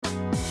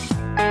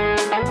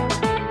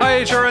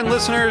HRN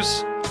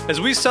listeners.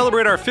 As we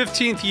celebrate our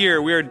 15th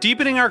year, we are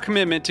deepening our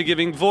commitment to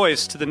giving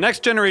voice to the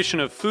next generation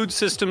of food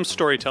systems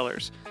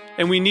storytellers,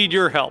 and we need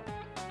your help.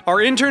 Our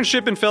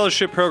internship and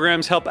fellowship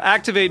programs help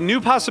activate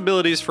new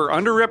possibilities for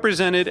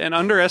underrepresented and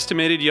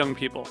underestimated young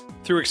people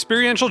through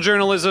experiential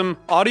journalism,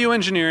 audio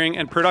engineering,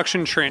 and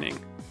production training.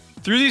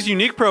 Through these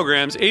unique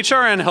programs,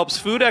 HRN helps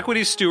food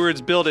equity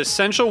stewards build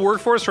essential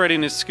workforce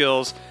readiness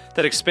skills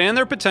that expand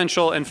their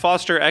potential and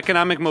foster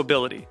economic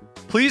mobility.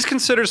 Please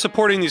consider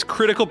supporting these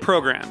critical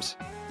programs.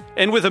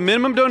 And with a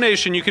minimum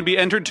donation, you can be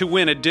entered to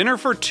win a dinner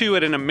for two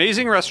at an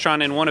amazing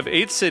restaurant in one of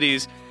 8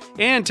 cities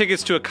and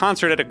tickets to a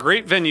concert at a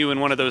great venue in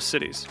one of those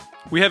cities.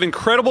 We have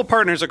incredible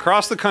partners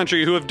across the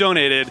country who have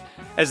donated,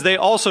 as they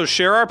also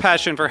share our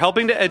passion for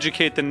helping to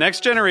educate the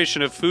next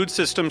generation of food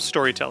systems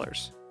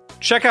storytellers.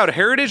 Check out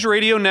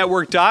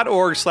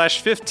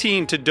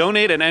heritageradionetwork.org/15 to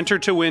donate and enter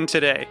to win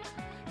today.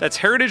 That's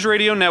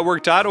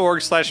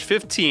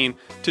heritageradionetwork.org/15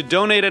 to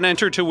donate and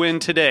enter to win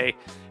today.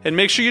 And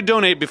make sure you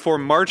donate before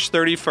March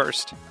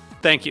 31st.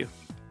 Thank you.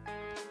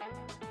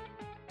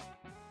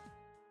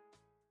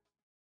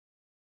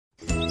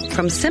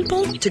 From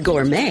simple to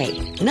gourmet,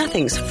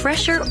 nothing's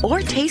fresher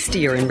or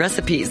tastier in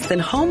recipes than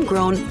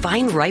homegrown,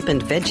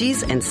 vine-ripened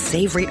veggies and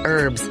savory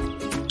herbs.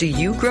 Do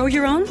you grow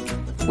your own?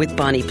 With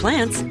Bonnie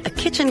Plants, a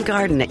kitchen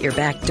garden at your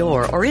back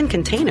door or in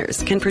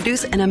containers can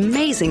produce an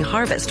amazing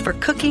harvest for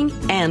cooking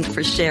and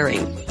for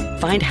sharing.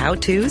 Find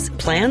how-tos,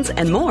 plans,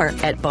 and more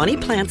at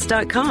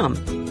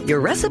bonnieplants.com.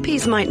 Your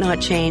recipes might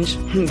not change,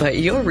 but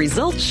your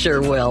results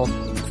sure will.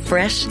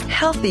 Fresh,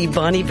 healthy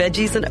Bonnie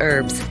veggies and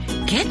herbs.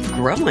 Get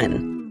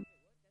growing.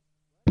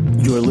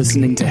 You're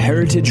listening to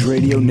Heritage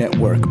Radio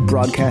Network,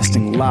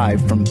 broadcasting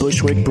live from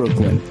Bushwick,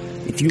 Brooklyn.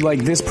 If you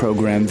like this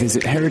program,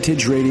 visit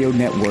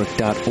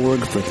heritageradionetwork.org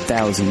for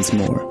thousands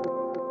more.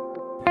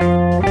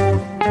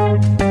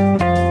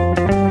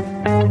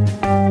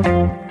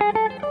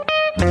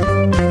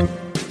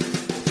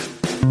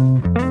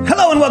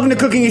 Hello and welcome to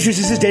Cooking Issues.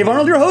 This is Dave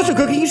Arnold, your host of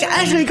Cooking Issues,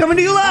 actually coming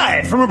to you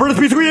live from our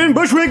birthplace in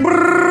Bushwick,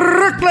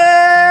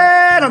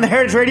 Brooklyn, on the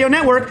Heritage Radio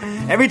Network,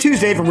 every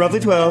Tuesday from roughly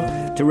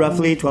 12 to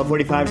roughly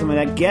 12:45, something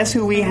like that. Guess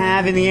who we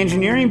have in the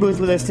engineering booth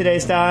with us today,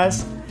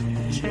 Stas?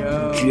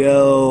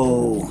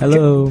 Joe.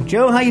 Hello.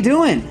 Joe, how you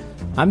doing?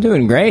 I'm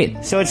doing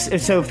great. So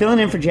filling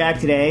in for Jack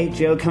today.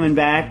 Joe coming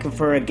back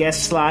for a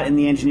guest slot in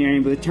the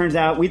engineering booth. Turns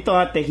out we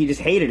thought that he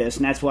just hated us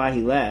and that's why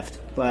he left.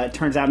 But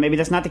turns out maybe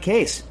that's not the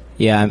case.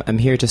 Yeah, I'm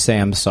here to say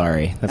I'm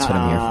sorry. That's what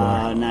I'm here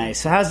for. Oh, nice.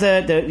 So how's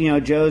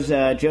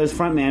Joe's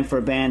frontman for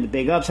a band, the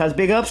Big Ups? How's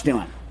Big Ups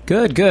doing?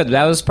 Good.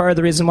 That was part of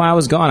the reason why I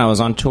was gone. I was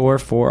on tour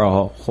for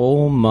a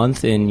whole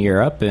month in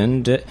Europe,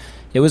 and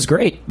it was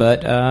great.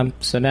 But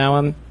so now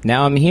I'm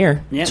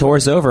here. Yep.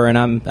 Tour's over, and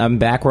I'm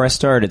back where I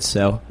started.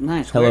 So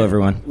nice. Hello,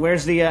 everyone.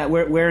 Where's the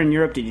where in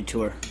Europe did you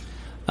tour?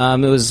 It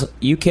was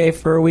UK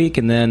for a week,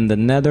 and then the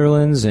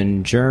Netherlands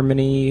and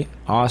Germany,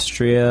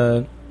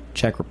 Austria,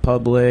 Czech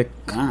Republic,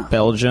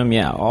 Belgium,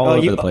 all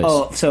over the place.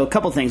 So a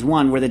couple things.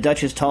 One, were the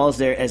Dutch as tall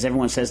as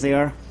everyone says they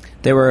are?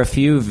 There were a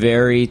few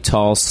very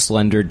tall,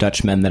 slender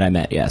Dutchmen that I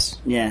met, yes.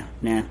 Yeah.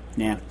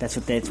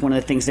 It's one of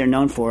the things they're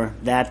known for.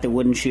 That, the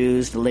wooden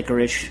shoes, the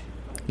licorice.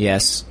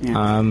 Yes.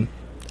 Yeah.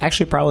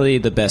 Actually, probably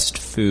the best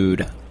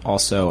food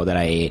also that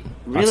I ate.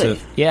 Really?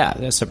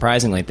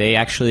 Surprisingly. They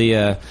actually,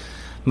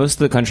 most of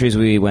the countries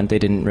we went, they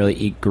didn't really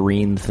eat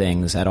green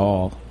things at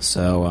all.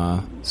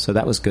 So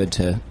that was good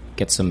to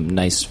get some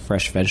nice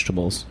fresh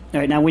vegetables. All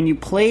right. Now, when you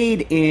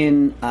played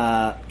in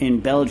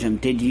Belgium,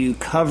 did you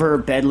cover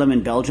Bedlam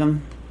in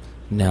Belgium?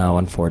 No,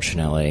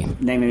 unfortunately.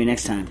 Maybe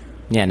next time.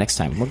 Yeah, next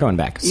time. We're going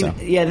back. So.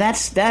 Yeah,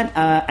 that's that.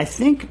 I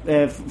think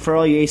for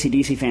all you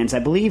AC/DC fans, I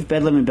believe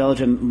Bedlam in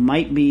Belgium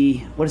might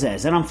be... What is that?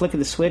 Is that on Flick of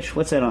the Switch?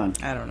 What's that on?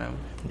 I don't know.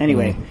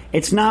 Anyway,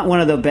 It's not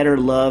one of the better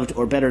loved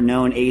or better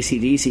known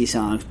AC/DC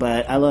songs,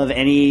 but I love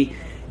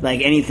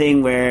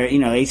anything where,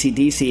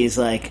 AC/DC is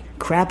like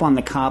crap on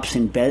the cops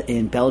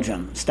in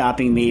Belgium,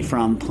 stopping me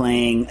from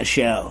playing a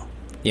show.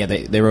 Yeah,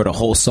 they wrote a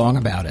whole song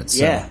about it.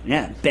 So.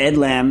 Yeah.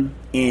 Bedlam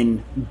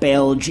in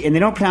Belgium. And they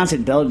don't pronounce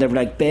it Belgium. They're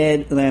like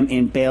Bedlam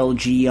in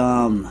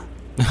Belgium.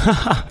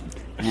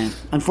 And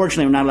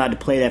unfortunately, we're not allowed to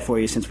play that for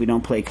you since we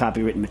don't play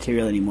copywritten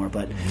material anymore.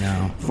 But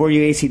for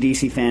you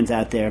AC/DC fans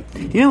out there,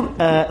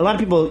 a lot of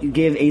people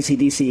give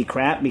AC/DC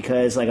crap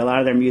because like a lot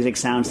of their music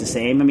sounds the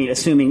same. I mean,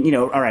 assuming,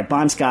 all right,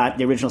 Bon Scott,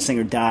 the original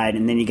singer, died,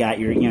 and then you got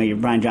your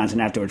Brian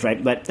Johnson afterwards,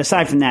 right? But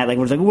aside from that,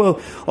 we're like, whoa,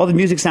 all the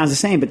music sounds the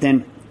same. But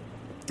then,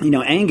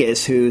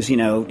 Angus, who's, their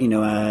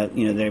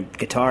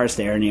guitarist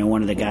there, and,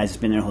 one of the guys that's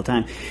been there the whole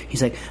time,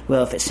 he's like,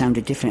 well, if it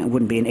sounded different, it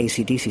wouldn't be an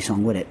AC/DC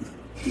song, would it?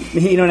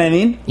 You know what I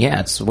mean? Yeah,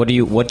 it's what do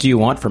you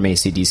want from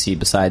AC/DC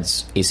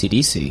besides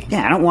AC/DC?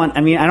 Yeah,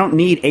 I don't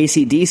need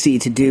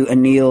AC/DC to do a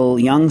Neil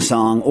Young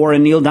song or a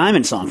Neil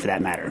Diamond song for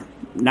that matter.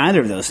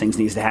 Neither of those things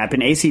needs to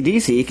happen.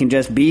 AC/DC can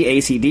just be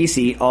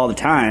AC/DC all the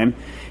time,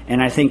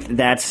 and I think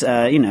that's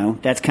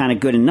that's kind of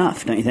good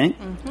enough, don't you think?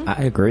 Mm-hmm.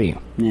 I agree.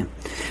 Yeah.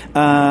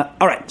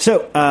 All right.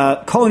 So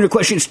call in your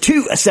questions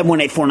to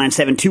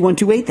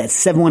 718-497-2128. That's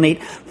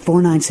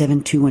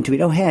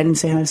 718-497-2128. Oh, hey, I didn't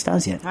say hi to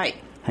Stas yet. Hi.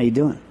 How you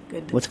doing?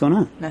 Good. What's going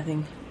on?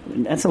 Nothing.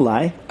 That's a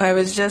lie. I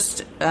was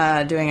just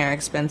doing our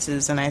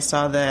expenses, and I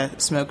saw the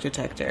smoke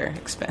detector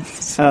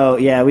expense. Oh,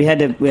 yeah. We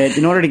had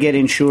in order to get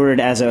insured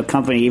as a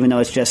company, even though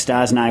it's just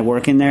Stas and I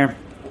working there,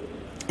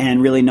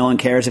 and really no one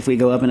cares if we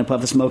go up in a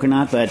puff of smoke or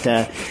not, but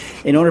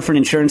in order for an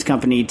insurance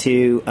company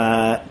to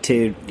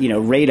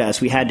rate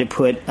us, we had to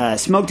put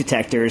smoke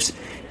detectors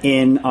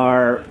in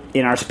our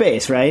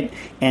space, right?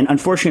 And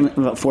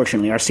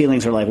fortunately, our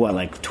ceilings are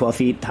like 12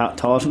 feet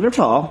tall. So they're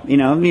tall,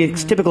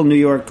 it's typical New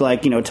York, tall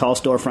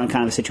storefront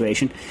kind of a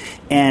situation.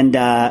 And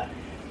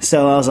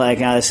so I was like,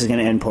 this is going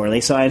to end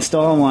poorly. So I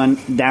install one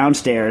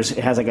downstairs.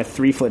 It has like a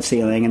 3-foot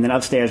ceiling, and then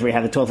upstairs where you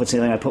have the 12-foot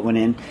ceiling, I put one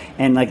in,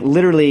 and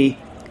literally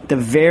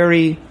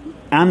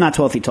I'm not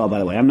 12 feet tall, by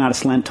the way. I'm not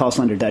a tall,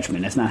 slender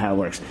Dutchman. That's not how it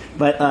works.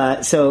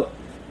 But so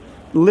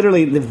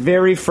literally the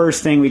very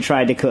first thing we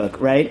tried to cook,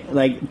 right?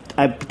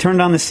 I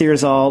turned on the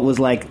Searsol, was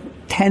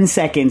 10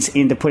 seconds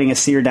into putting a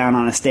sear down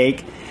on a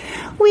steak.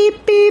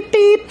 Weep, beep,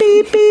 beep,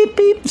 beep, beep,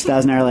 beep.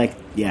 Stas and I are like,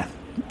 yeah.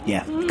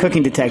 Freaking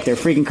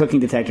cooking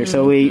detector.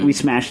 So we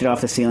smashed it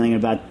off the ceiling in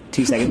about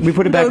 2 seconds. We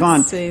put it back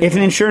on. If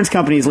an insurance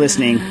company is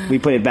listening, we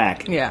put it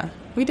back. Yeah,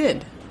 we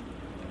did.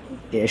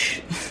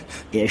 Ish.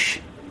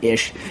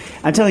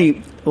 I'm telling you,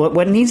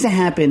 what needs to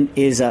happen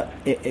is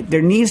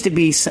there needs to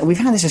be. We've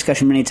had this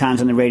discussion many times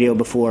on the radio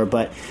before,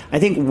 but I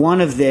think one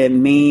of the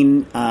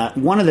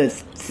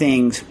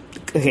things.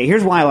 Okay,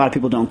 here's why a lot of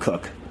people don't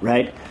cook,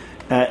 right?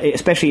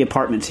 Especially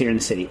apartments here in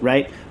the city,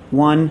 right?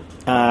 One,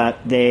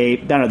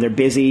 they're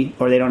busy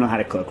or they don't know how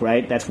to cook,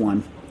 right? That's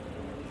one.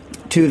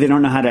 Two, they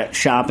don't know how to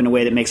shop in a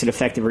way that makes it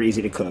effective or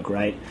easy to cook,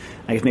 right?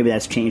 I guess maybe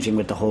that's changing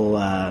with the whole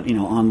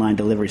online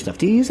delivery stuff.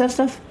 Do you use that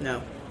stuff?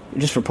 No.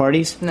 Just for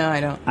parties? No,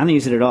 I don't. I don't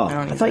use it at all.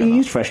 I thought you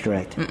used Fresh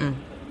Direct. Mm-mm.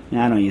 No,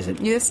 I don't use it.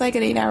 It's like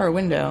an 8-hour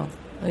window.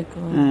 I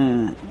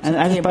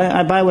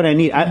buy what I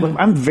need.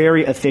 I'm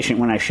very efficient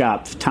when I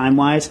shop,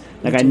 time-wise.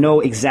 I know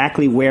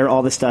exactly where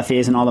all the stuff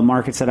is and all the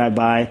markets that I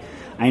buy.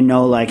 I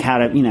know, how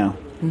to,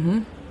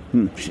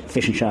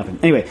 efficient shopping.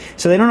 Anyway,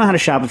 so they don't know how to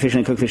shop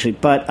efficiently, cook efficiently.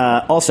 But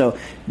also,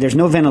 there's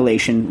no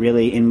ventilation,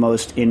 really, in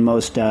most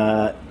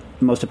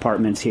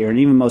apartments here, and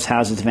even most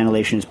houses, the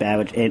ventilation is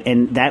bad,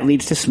 and that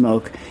leads to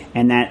smoke,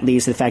 and that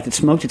leads to the fact that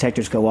smoke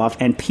detectors go off,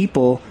 and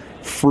people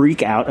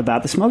freak out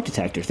about the smoke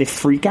detectors. They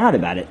freak out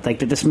about it, that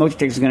the smoke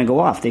detector is going to go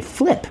off. They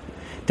flip.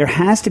 There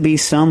has to be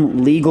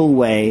some legal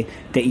way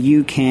that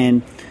you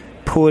can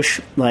push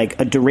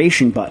a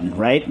duration button,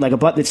 right? Like a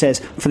button that says,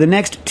 for the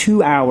next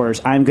 2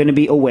 hours, I'm going to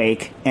be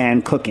awake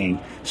and cooking,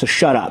 so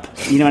shut up.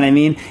 You know what I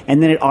mean?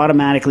 And then it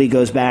automatically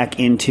goes back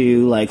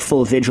into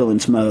full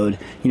vigilance mode,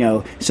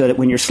 so that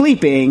when you're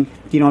sleeping,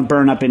 you don't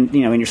burn up in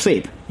your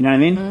sleep. You know what I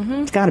mean? Mm-hmm.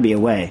 It's got to be a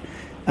way.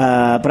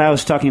 But I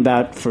was talking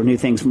about, for new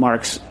things,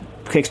 Mark's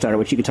Kickstarter,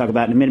 which you could talk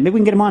about in a minute. Maybe we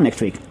can get him on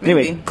next week.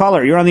 Maybe. Anyway,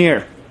 caller, you're on the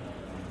air.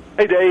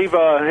 Hey, Dave.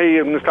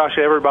 Hey,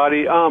 Natasha,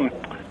 everybody.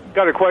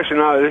 Got a question.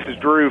 This is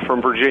Drew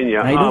from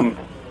Virginia. How you doing?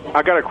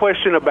 I got a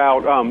question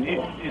about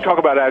you talk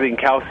about adding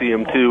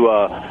calcium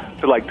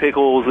to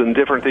pickles and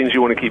different things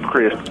you want to keep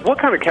crisp. What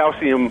kind of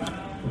calcium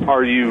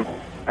are you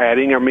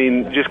adding? I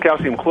mean, just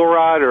calcium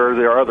chloride, or are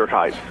there other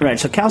types? Right.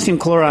 So calcium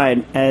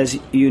chloride, as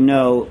you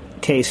know,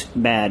 tastes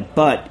bad,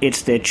 but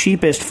it's the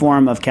cheapest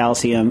form of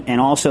calcium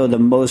and also the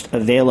most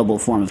available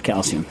form of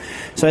calcium.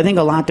 So I think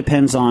a lot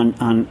depends on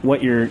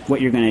what you're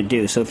going to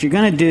do. So if you're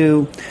going to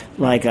do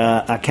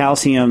a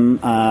calcium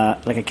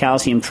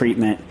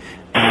treatment,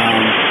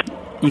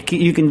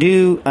 you can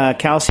do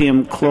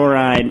calcium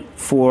chloride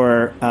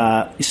for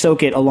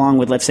soak it along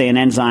with, let's say, an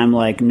enzyme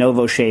like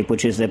NovoShape,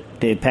 which is the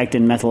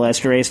pectin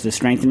methylesterase, the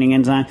strengthening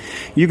enzyme.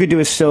 You could do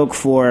a soak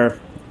for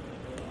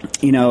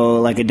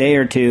a day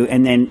or two,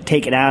 and then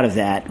take it out of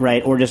that,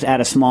 right? Or just add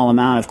a small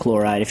amount of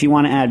chloride. If you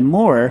want to add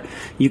more,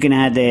 you can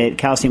add the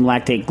calcium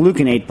lactate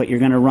gluconate, but you're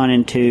going to run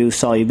into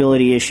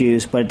solubility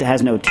issues, but it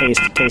has no taste.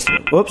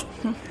 Whoops.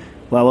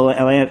 Well,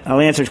 I'll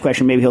answer his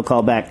question. Maybe he'll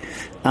call back.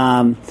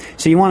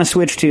 So you want to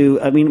switch to,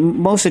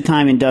 most of the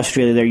time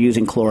industrially they're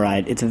using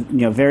chloride. It's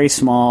very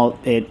small.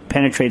 It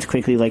penetrates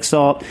quickly like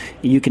salt.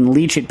 You can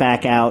leach it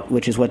back out,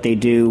 which is what they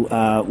do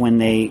when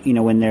they're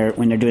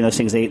doing those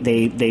things.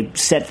 They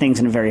set things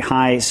in a very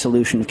high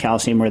solution of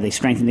calcium, or they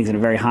strengthen things in a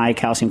very high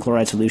calcium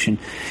chloride solution,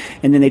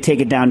 and then they take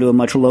it down to a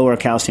much lower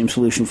calcium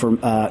solution for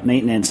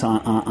maintenance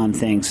on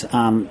things.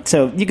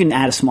 So you can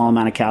add a small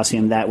amount of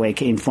calcium that way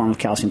in form of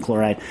calcium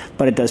chloride,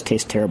 but it does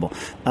taste terrible.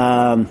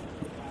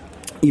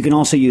 You can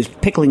also use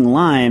pickling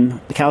lime.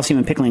 The calcium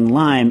in pickling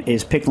lime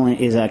is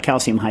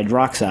calcium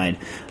hydroxide.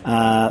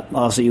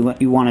 Also,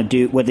 you want to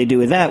do what they do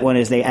with that one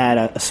is they add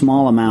a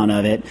small amount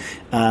of it.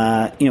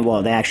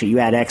 You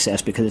add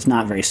excess because it's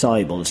not very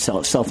soluble. It's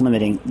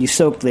self-limiting. You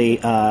soak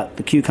the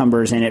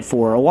cucumbers in it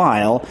for a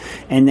while,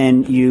 and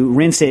then you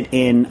rinse it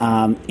in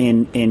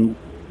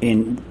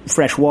in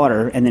fresh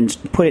water, and then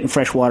put it in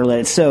fresh water, let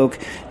it soak,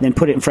 then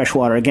put it in fresh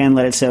water again,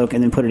 let it soak,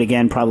 and then put it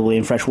again probably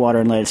in fresh water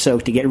and let it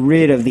soak to get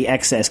rid of the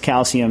excess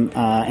calcium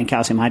and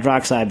calcium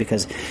hydroxide,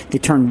 because they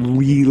turn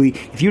really...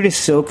 If you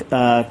just soak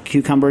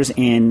cucumbers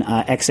in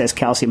excess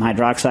calcium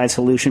hydroxide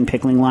solution,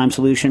 pickling lime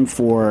solution,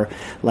 for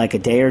like a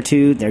day or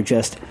two, they're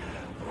just...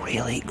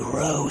 really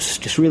gross,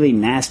 just really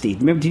nasty.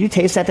 Remember, did you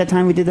taste that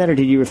time we did that, or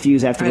did you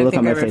refuse after the look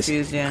on my face?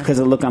 Because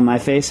of the look on my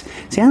face.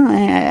 See,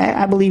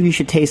 I believe you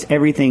should taste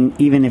everything,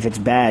 even if it's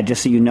bad,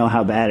 just so you know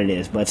how bad it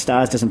is. But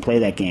Stas doesn't play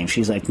that game.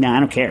 She's like, "No, I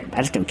don't care. I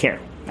just don't care.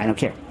 I don't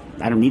care.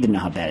 I don't need to know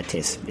how bad it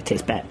tastes. It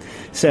tastes bad."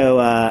 So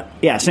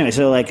yeah. So anyway,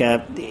 so like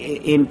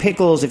in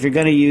pickles, if you're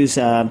going to use,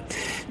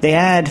 they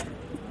add.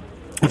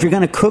 If you're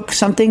going to cook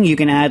something, you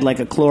can add like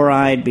a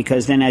chloride,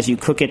 because then as you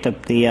cook it,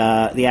 the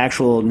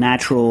actual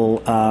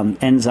natural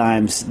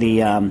enzymes,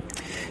 the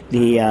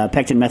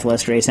pectin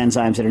methylesterase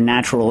enzymes that are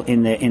natural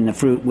in the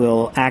fruit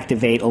will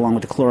activate along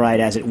with the chloride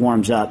as it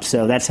warms up.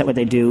 So that's what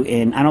they do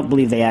I don't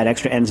believe they add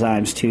extra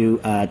enzymes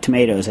to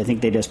tomatoes. I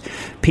think they just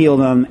peel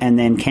them and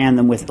then can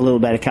them with a little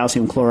bit of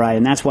calcium chloride,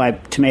 and that's why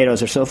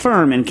tomatoes are so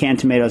firm. And canned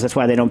tomatoes, that's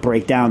why they don't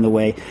break down the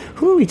way.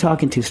 Who are we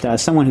talking to,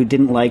 Stas? Someone who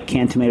didn't like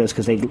canned tomatoes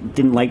because they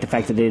didn't like the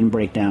fact that they didn't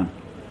break down.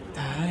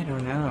 I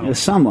don't know. It was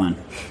someone.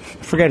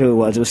 I forget who it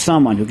was. It was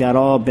someone who got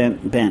all bent.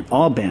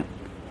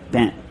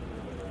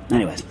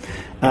 Anyways.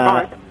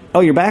 Oh,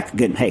 you're back?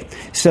 Good. Hey.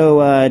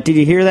 So, did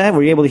you hear that?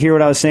 Were you able to hear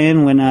what I was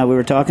saying when we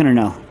were talking, or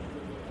no?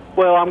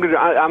 Well, I'm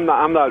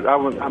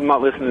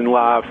not listening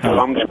live, so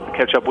I'm just gonna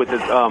catch up with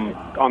it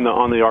on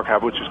the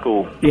archive, which is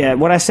cool. Yeah,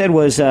 what I said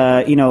was,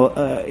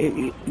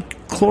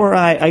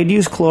 chloride. I'd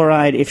use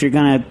chloride if you're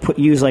gonna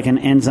use like an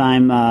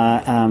enzyme,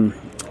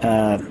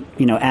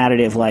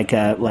 additive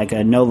like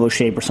a Novo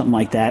Shape or something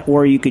like that,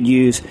 or you could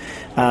use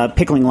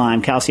pickling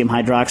lime, calcium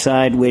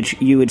hydroxide, which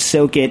you would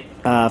soak it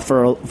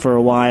for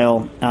a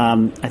while.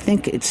 I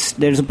think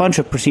there's a bunch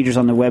of procedures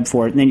on the web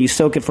for it, and then you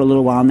soak it for a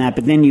little while on that,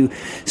 but then you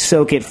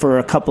soak it for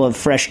a couple of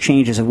fresh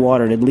changes of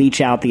water to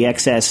leach out the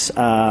excess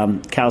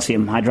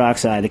calcium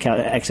hydroxide,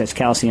 excess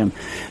calcium.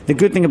 The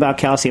good thing about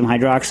calcium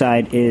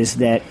hydroxide is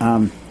that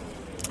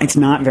it's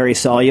not very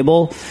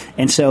soluble,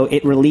 and so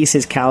it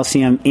releases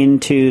calcium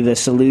into the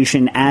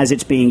solution as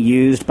it's being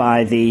used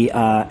by the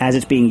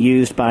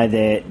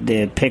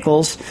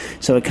pickles.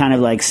 So it kind of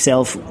like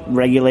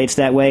self-regulates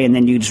that way, and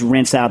then you just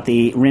rinse off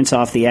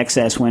the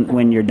excess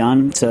when you're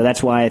done. So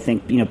that's why I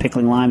think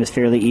pickling lime is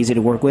fairly easy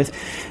to work with.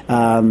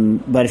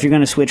 But if you're going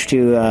to switch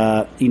to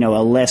a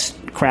less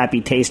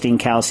crappy tasting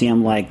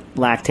calcium like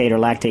lactate or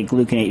lactate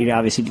gluconate, you're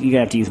going to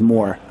have to use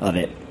more of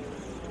it.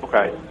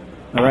 Okay.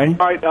 All right.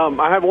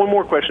 I have one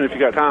more question if you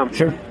got time.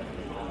 Sure.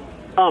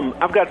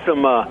 I've got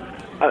some.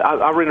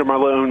 I rendered my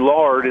own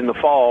lard in the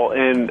fall,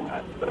 and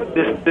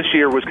this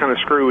year was kind of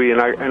screwy,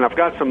 and I've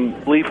got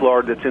some leaf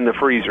lard that's in the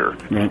freezer,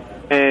 right.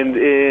 And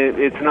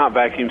it's not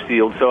vacuum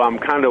sealed, so I'm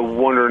kind of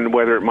wondering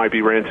whether it might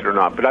be rancid or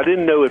not. But I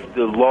didn't know if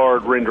the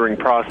lard rendering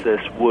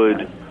process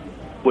would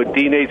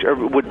denature, or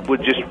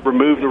would just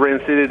remove the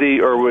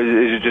rancidity, or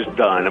is it just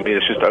done? I mean,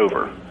 it's just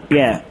over.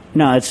 Yeah.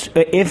 No.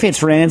 If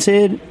it's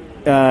rancid.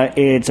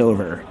 It's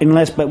over.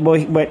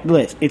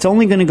 But it's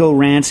only going to go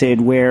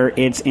rancid where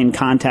it's in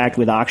contact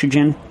with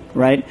oxygen,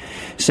 right?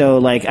 So,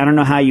 like, I don't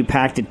know how you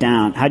packed it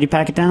down. How'd you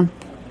pack it down?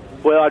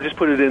 Well, I just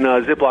put it in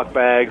Ziploc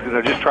bags, and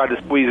I just tried to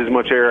squeeze as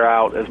much air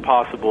out as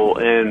possible.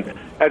 And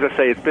as I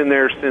say, it's been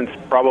there since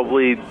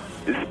probably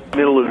the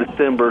middle of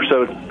December,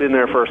 so it's been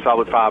there for a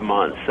solid 5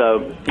 months.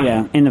 So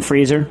yeah, in the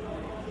freezer.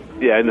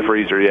 Yeah, in the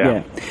freezer,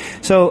 yeah.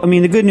 So, I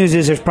mean, the good news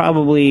is there's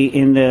probably,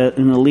 in the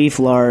leaf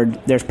lard,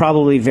 there's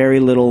probably very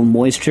little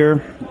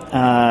moisture.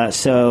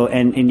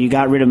 And you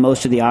got rid of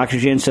most of the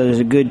oxygen, so there's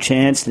a good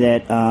chance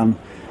that, that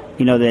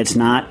it's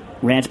not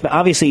rancid. But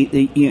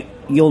obviously,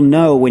 you'll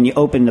know when you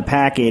open the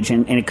package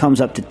and it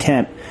comes up to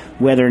temp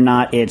whether or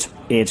not it's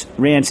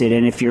rancid.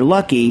 And if you're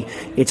lucky,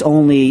 it's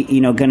only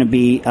going to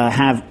be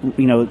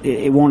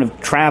it won't have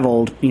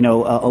traveled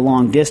a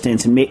long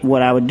distance. And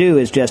what I would do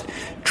is just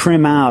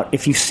trim out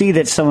if you see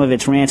that some of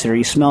it's rancid or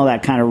you smell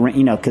that kind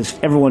of because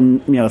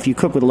everyone if you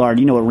cook with lard,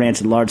 you know what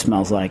rancid lard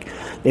smells like.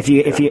 If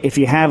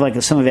you have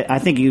like some of it, I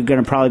think you're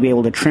going to probably be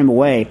able to trim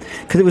away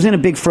because it was in a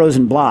big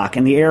frozen block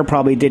and the air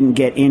probably didn't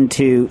get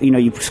into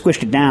you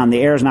squished it down.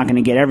 The air is not going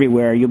to get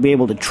everywhere. You'll be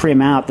able to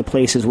trim out the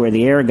places where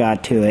the air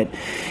got to it.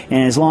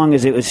 And as long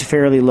as it was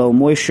fairly low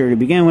moisture to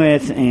begin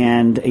with,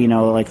 and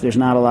there's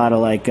not a lot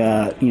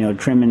of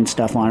trimming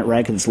stuff on it,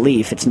 right? Because it's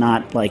leaf, it's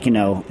not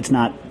it's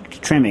not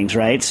trimmings,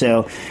 right?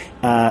 So,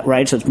 so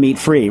it's meat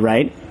free,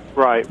 right?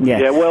 Right.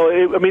 Yeah. Well,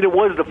 it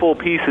was the full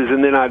pieces,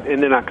 and then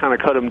I kind of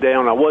cut them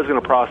down. I was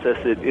going to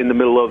process it in the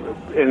middle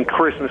of, and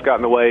Christmas got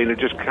in the way, and it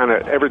just kind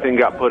of everything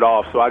got put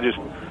off. So I just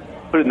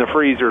put it in the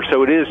freezer.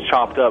 So it is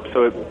chopped up.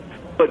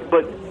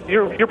 But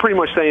you're pretty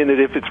much saying that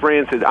if it's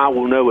rancid, I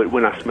will know it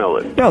when I smell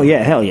it. Oh yeah,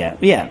 hell yeah,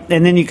 yeah.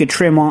 And then you could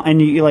trim off,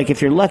 and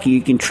if you're lucky,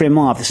 you can trim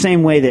off the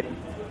same way that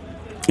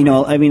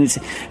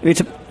it's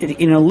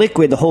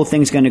liquid. The whole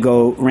thing's going to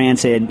go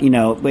rancid.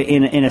 But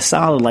in a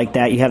solid like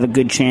that, you have a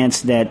good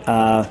chance that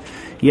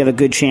you have a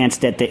good chance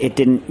that it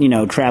didn't,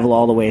 travel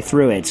all the way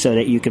through it, so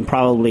that you can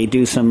probably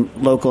do some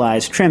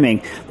localized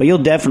trimming. But you'll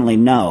definitely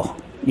know.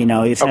 Have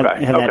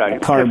that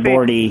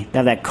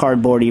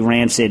cardboardy,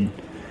 rancid,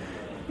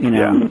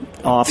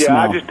 off smell.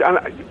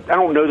 I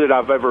don't know that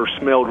I've ever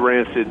smelled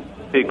rancid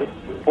big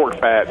pork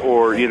fat,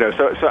 or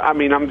So I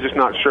mean, I'm just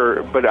not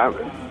sure. But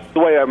the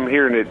way I'm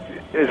hearing it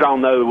is, I'll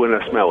know when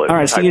I smell it. All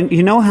right. So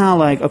you know how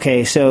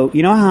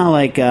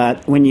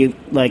when you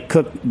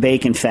cook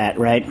bacon fat,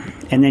 right?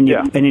 And then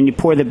you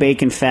pour the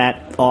bacon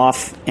fat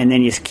off, and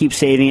then you keep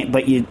saving it,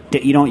 but you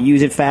don't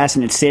use it fast,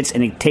 and it sits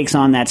and it takes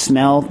on that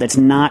smell. That's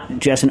not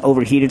just an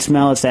overheated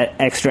smell; it's that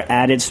extra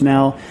added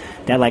smell,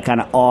 that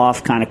kind of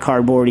off, kind of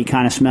cardboardy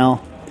kind of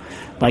smell.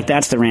 Like,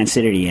 that's the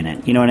rancidity in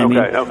it. You know what I mean?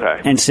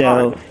 Okay. And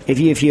so if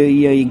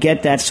you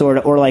get that sort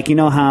of, or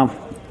how.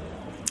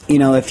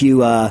 If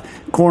you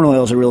corn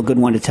oil is a real good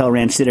one to tell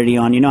rancidity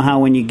on. You know how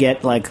when you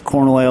get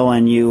corn oil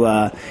and you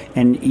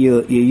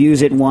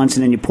use it once,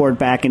 and then you pour it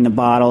back in the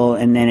bottle,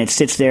 and then it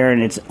sits there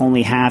and it's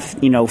only half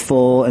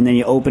full, and then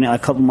you open it a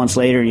couple months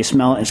later and you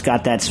smell it. It's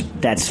got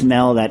that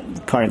smell,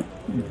 that kind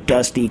of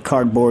dusty,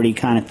 cardboardy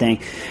kind of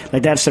thing.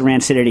 That's the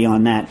rancidity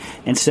on that.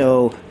 And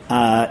so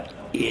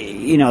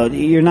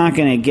you're not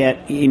going to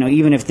get,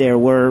 even if there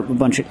were a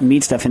bunch of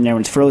meat stuff in there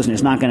when it's frozen,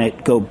 it's not going to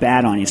go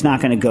bad on you. It's not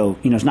going to go,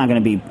 it's not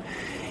going to be.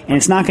 And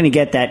it's not going to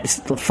get that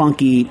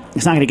funky.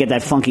 It's not going to get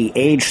that funky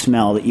aged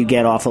smell that you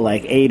get off of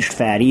aged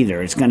fat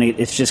either. It's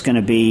just going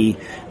to be,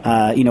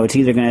 it's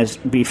either going to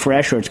be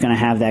fresh, or it's going to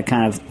have that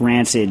kind of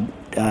rancid,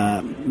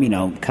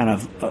 kind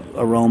of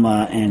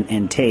aroma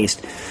and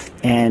taste.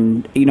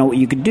 And what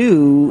you could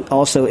do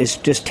also is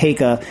just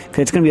because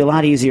it's going to be a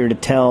lot easier to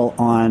tell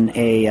on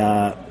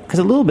because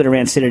a little bit of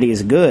rancidity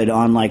is good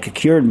on a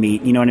cured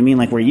meat. You know what I mean?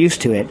 We're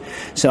used to it.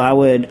 So I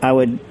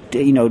would.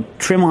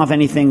 Trim off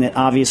anything that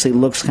obviously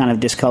looks kind of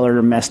discolored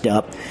or messed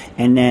up,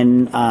 and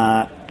then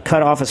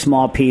cut off a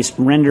small piece,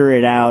 render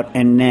it out,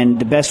 and then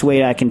the best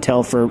way I can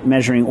tell for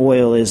measuring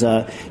oil is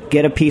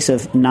get a piece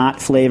of not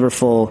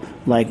flavorful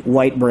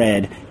white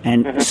bread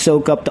and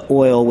soak up the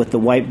oil with the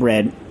white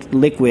bread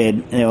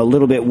liquid, a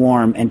little bit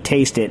warm, and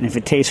taste it. And if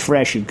it tastes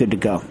fresh, you're good to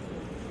go.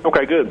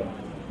 Okay, good.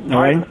 All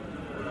right.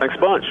 Thanks a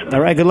bunch. All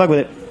right, good luck with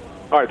it.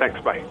 All right,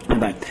 thanks. Bye.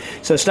 Bye.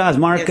 So, Stas,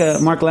 Mark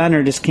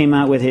Ladner just came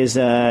out with his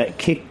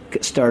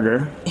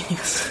Kickstarter.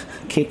 Yes.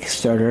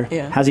 Kickstarter.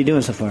 Yeah. How's he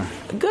doing so far?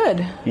 Good.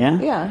 Yeah?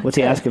 Yeah. What's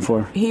he asking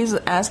for? He's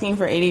asking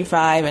for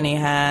 85, and he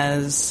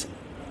has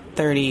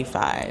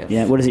 35.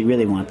 Yeah. What does he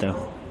really want,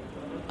 though?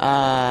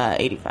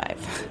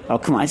 85. Oh,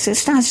 come on.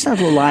 It's not a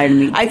little lie to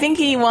me. I think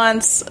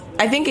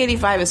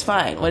 85 is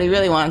fine. What he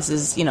really wants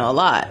is, a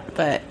lot,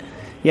 but...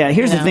 Yeah,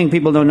 here's the thing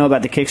people don't know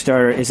about the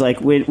Kickstarter is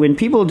when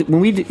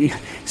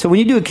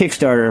you do a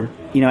Kickstarter,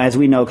 as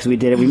we know because we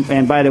did it.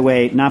 And by the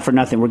way, not for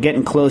nothing, we're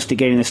getting close to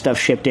getting the stuff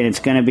shipped in.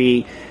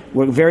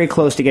 We're very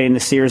close to getting the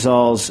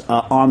Searsalls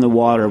on the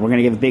water. We're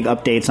going to give big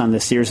updates on the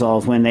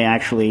Searsalls when they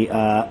actually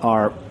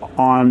are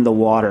on the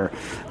water,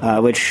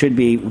 which should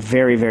be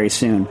very, very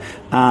soon.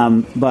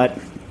 But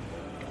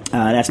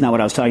that's not what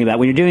I was talking about.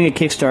 When you're doing a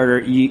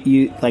Kickstarter,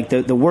 you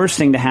the worst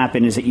thing to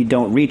happen is that you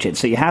don't reach it.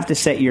 So you have to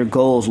set your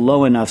goals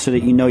low enough so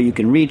that you know you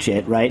can reach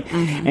it, right?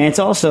 Mm-hmm. And it's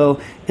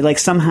also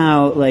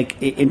somehow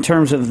in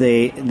terms of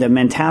the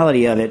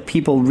mentality of it,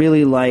 people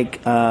really like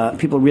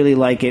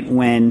it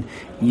when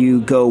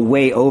you go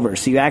way over.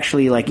 So you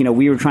actually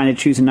we were trying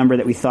to choose a number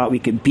that we thought we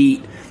could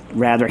beat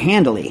rather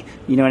handily.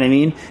 You know what I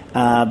mean?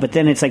 But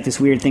then it's this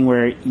weird thing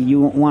where you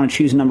want to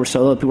choose a number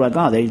so low, people are like,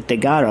 oh, they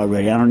got it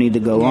already. I don't need to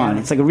go on.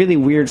 It's a really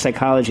weird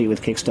psychology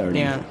with Kickstarter.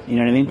 Yeah. You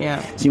know what I mean?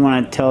 Yeah. So you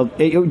want to tell...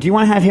 Do you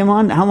want to have him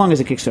on? How long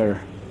is a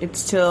Kickstarter?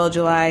 It's till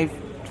July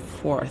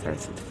 4th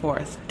or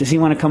 4th. Does he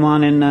want to come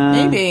on and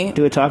maybe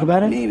do a talk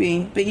about it?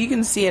 Maybe. But you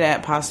can see it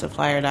at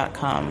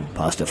pastaflyer.com.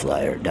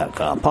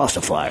 Pastaflyer.com.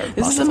 Pastaflyer.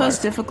 This is the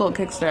most difficult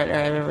Kickstarter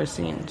I've ever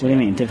seen. What do you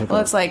mean, difficult?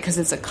 Well, it's because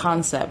it's a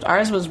concept.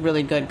 Ours was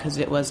really good because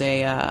it was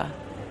a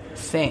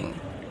thing,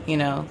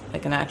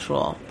 an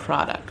actual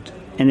product.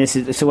 And this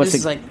is... So what's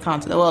this is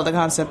concept? Well, the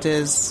concept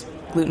is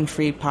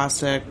gluten-free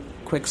pasta,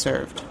 quick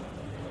served.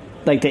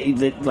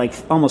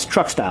 Almost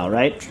truck style,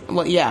 right?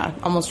 Well, yeah,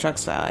 almost truck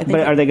style. I think.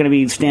 But are they going to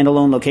be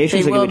standalone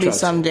locations? They will be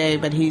someday,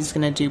 but he's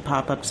going to do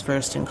pop-ups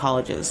first in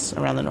colleges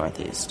around the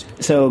Northeast.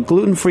 So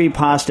gluten-free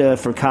pasta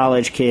for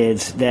college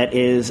kids that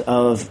is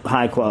of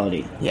high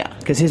quality. Yeah.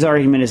 Because his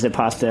argument is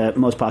that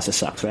most pasta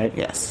sucks, right?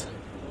 Yes.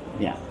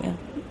 Yeah. Yeah.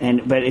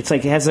 But it's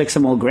it has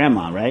some old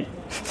grandma, right?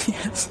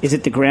 Yes. Is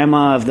it the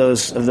grandma of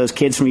those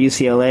kids from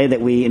UCLA that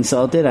we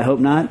insulted? I hope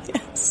not.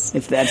 Yes.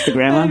 If that's the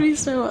grandma. That'd be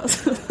so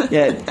awesome.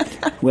 Yeah.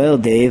 Well,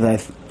 Dave,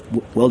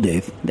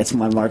 that's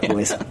my Mark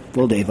voice.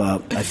 Well, Dave, I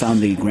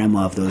found the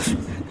grandma of those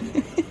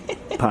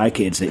pie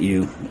kids that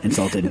you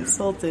insulted.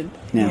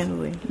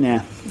 Handily.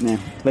 Yeah.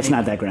 But it's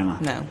not that grandma.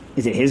 No.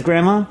 Is it his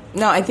grandma?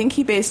 No, I think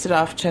he based it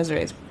off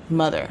Cesare's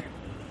mother.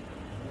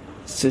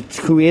 So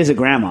who is a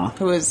grandma?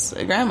 Who is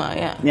a grandma,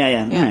 yeah.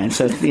 Yeah. All right.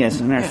 So,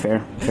 yes,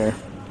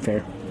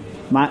 fair.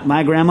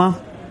 My grandma,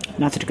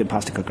 not such a good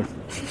pasta cooker.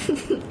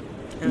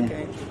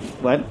 Okay.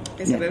 What?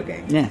 Is it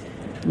okay? Yeah.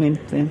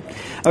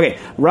 Okay,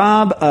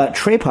 Rob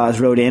Trepaz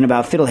wrote in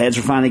about Fiddleheads.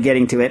 We're finally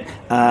getting to it.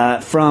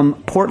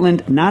 From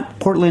Portland, not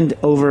Portland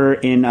over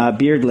in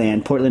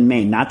Beardland, Portland,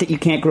 Maine. Not that you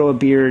can't grow a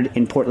beard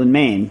in Portland,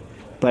 Maine,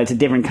 but it's a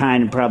different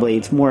kind, and probably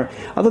it's more...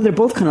 Although they're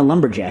both kind of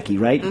lumberjacky,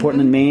 right? Mm-hmm.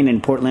 Portland, Maine,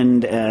 and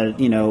Portland,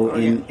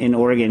 in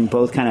Oregon,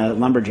 both kind of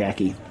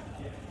lumberjacky.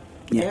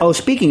 Yeah. Oh,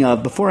 speaking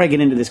of, before I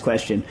get into this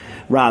question,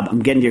 Rob, I'm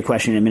getting to your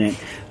question in a minute,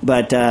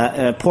 but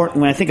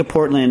when I think of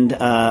Portland,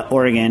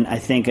 Oregon, I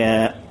think,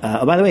 oh,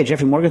 by the way,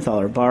 Jeffrey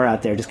Morgenthaler, bar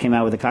out there, just came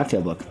out with a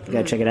cocktail book. You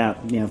got to check it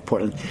out,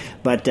 Portland.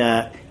 But,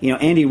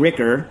 Andy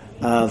Ricker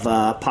of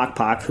Pock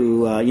Pock,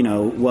 who,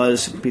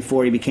 was,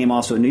 before he became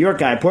also a New York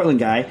guy, Portland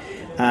guy,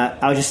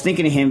 I was just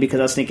thinking of him because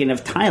I was thinking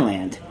of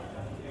Thailand.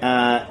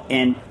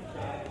 And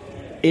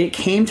it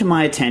came to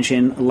my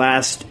attention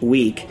last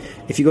week.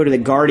 If you go to the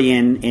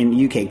Guardian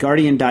in UK,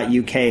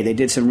 Guardian.uk, they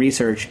did some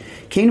research.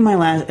 Came to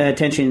my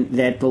attention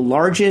that the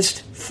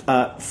largest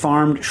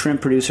farmed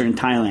shrimp producer in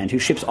Thailand, who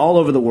ships all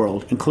over the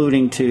world,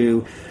 including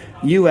to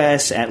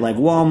U.S. at like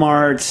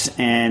Walmart's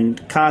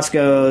and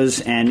Costco's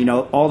and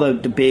all the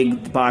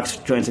big box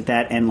joints like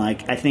that, and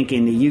like I think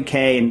in the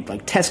U.K. and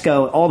like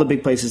Tesco, all the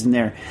big places in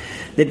there,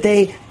 that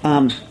they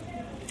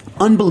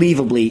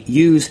unbelievably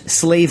use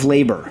slave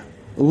labor.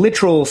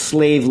 Literal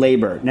slave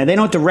labor. Now, they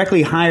don't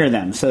directly hire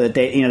them so that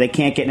they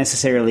can't get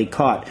necessarily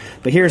caught.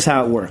 But here's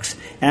how it works.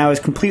 And I was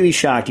completely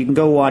shocked. You can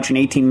go watch an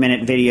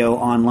 18-minute video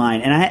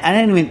online. And I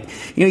didn't even,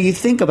 you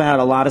think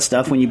about a lot of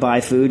stuff when you buy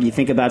food. You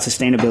think about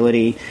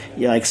sustainability.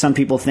 Like some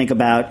people think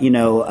about,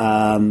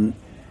 that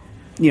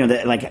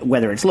like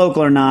whether it's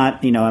local or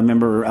not. I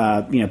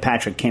remember,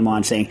 Patrick came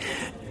on saying,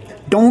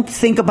 don't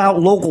think about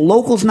local.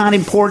 Local's not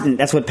important.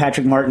 That's what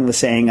Patrick Martin was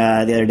saying the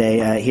other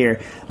day here,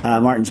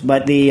 Martin's.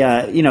 But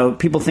the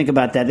people think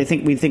about that.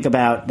 We think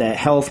about the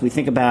health. We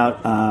think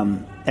about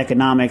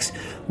economics.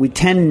 We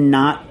tend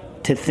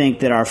not to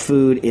think that our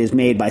food is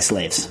made by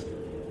slaves.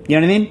 You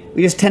know what I mean?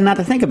 We just tend not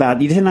to think about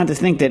it. You tend not to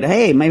think that,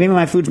 hey, maybe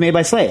my food's made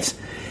by slaves.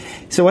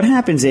 So what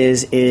happens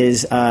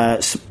is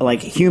like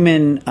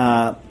human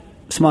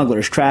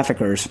smugglers,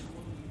 traffickers.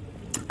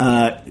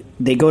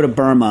 They go to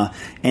Burma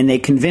and they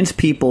convince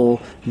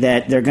people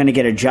that they're going to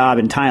get a job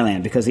in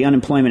Thailand because the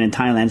unemployment in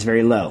Thailand is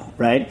very low,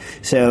 right?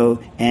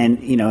 So, and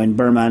in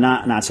Burma,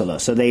 not so low.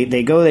 So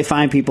they go, they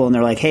find people and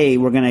they're like, hey,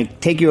 we're going to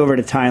take you over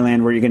to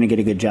Thailand where you're going to get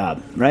a good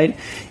job, right?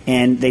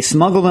 And they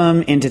smuggle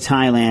them into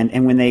Thailand,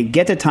 and when they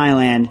get to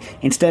Thailand,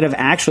 instead of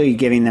actually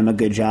giving them a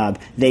good job,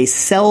 they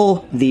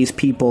sell these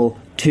people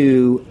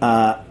to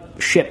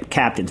ship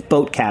captains,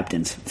 boat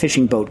captains,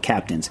 fishing boat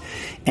captains.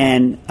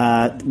 And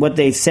what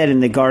they said in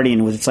The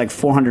Guardian was it's like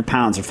 400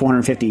 pounds or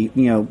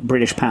 450,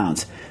 British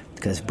pounds,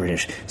 because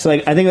British. So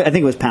like, I think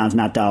it was pounds,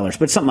 not dollars,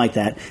 but something like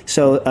that.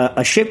 So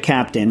a ship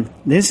captain,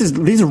 these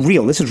are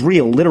real,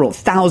 literal,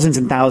 thousands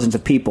and thousands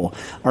of people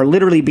are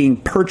literally being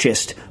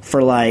purchased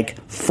for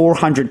like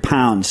 400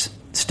 pounds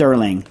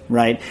sterling,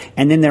 right?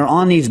 And then they're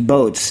on these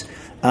boats.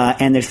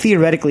 And they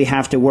theoretically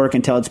have to work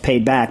until it's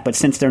paid back, but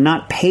since they're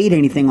not paid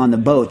anything on the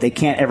boat, they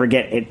can't ever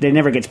get it. They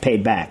never gets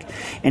paid back,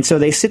 and so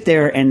they sit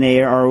there and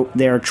they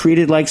are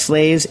treated like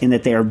slaves in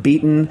that they are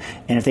beaten,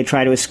 and if they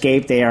try to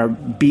escape, they are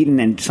beaten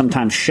and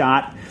sometimes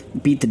shot,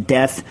 beat to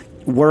death,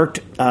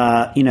 worked,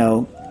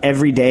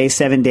 every day,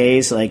 7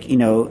 days, like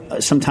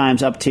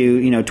sometimes up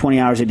to 20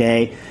 hours a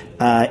day.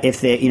 If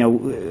they,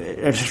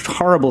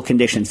 horrible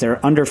conditions.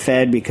 They're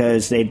underfed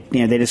because they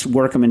just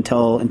work them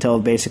until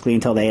they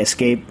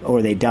escape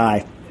or they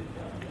die.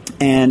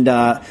 And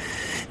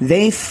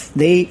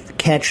they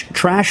catch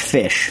trash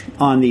fish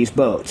on these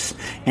boats,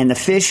 and the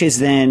fish is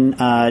then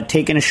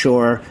taken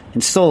ashore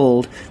and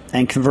sold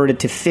and converted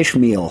to fish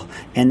meal,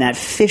 and that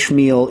fish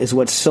meal is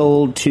what's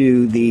sold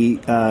to the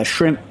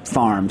shrimp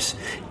farms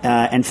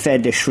and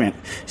fed to shrimp.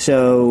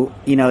 So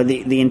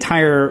the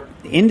entire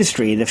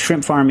industry, the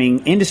shrimp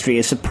farming industry,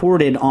 is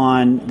supported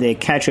on the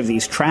catch of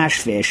these trash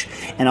fish,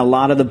 and a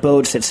lot of the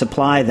boats that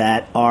supply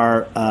that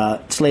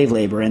are slave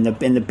labor. And the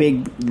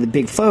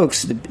big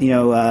folks,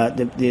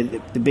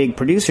 the big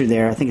producer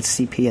there, I think it's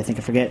CP, I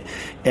forget,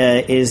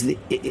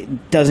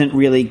 doesn't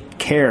really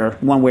care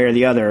one way or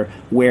the other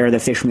where the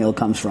fish meal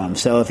comes from.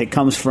 So if it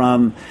comes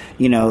from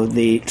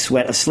the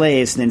sweat of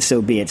slaves, then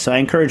so be it. So I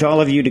encourage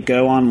all of you to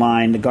go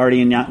online,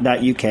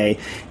 theguardian.uk,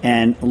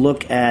 and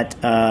look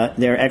at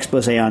their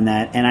expose on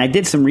that. And I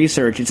did some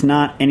research. It's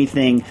not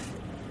anything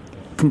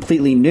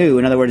completely new.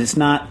 In other words, it's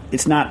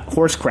not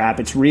horse crap.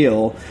 It's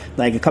real.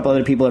 Like a couple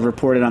other people have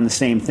reported on the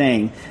same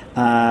thing,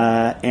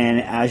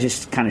 and I was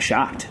just kind of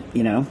shocked.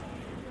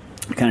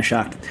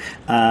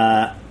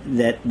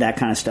 That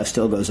kind of stuff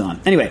still goes on.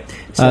 Anyway,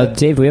 so,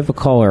 Dave, we have a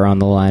caller on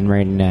the line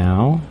right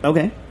now.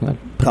 Okay,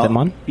 put them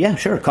on. Yeah,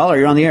 sure. Caller,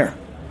 you're on the air.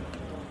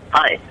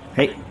 Hi.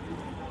 Hey.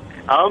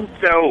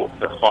 So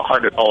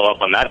hard to follow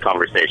up on that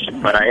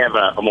conversation, but I have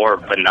a more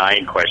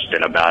benign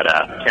question about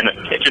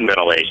kitchen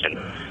ventilation.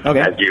 Okay.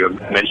 As you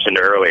mentioned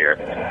earlier,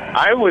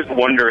 I was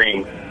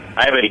wondering.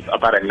 I have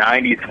about a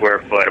 90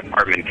 square foot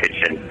apartment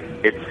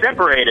kitchen. It's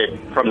separated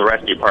from the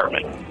rest of the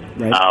apartment.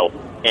 Right.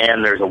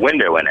 and there's a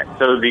window in it.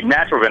 So the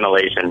natural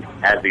ventilation,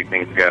 as these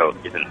things go,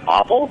 isn't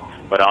awful,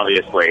 but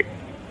obviously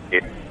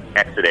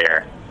exit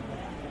air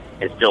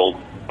is still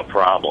a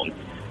problem.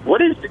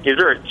 Is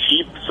there a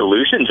cheap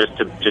solution just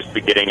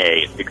to getting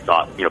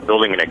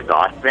building an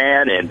exhaust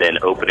fan and then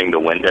opening the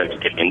window to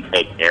get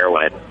intake air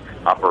when it's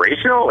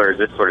operational, or is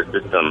this sort of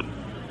system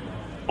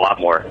a lot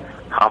more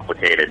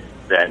complicated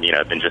than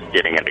just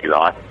getting an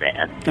exhaust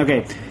fan?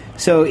 Okay.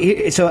 So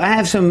I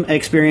have some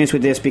experience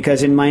with this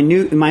because in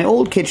my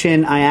old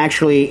kitchen, I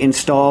actually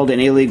installed an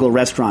illegal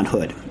restaurant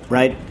hood,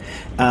 right?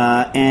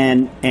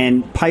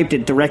 And piped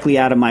it directly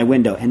out of my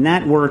window, and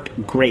that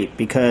worked great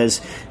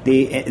because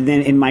then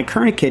in my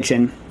current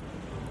kitchen,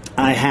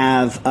 I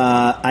have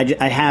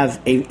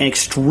an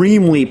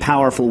extremely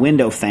powerful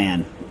window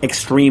fan,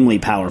 extremely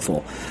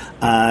powerful.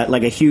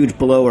 Like a huge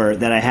blower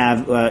that I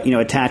have,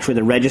 attached with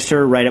a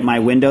register right at my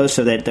window,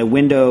 so that the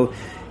window,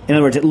 in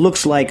other words, it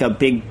looks like a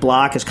big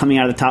block is coming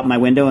out of the top of my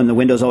window, and the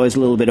window's always a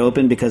little bit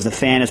open because the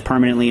fan is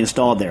permanently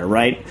installed there,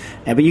 right?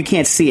 But you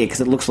can't see it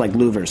because it looks like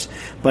louvers.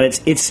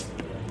 But it's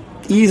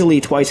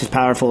easily twice as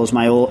powerful as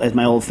my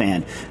old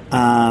fan,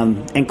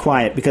 and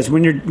quiet. Because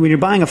when you're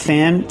buying a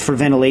fan for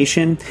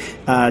ventilation,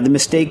 the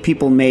mistake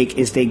people make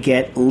is they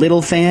get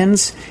little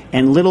fans,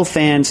 and little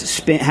fans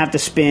have to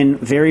spin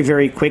very,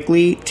 very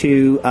quickly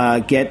to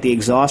get the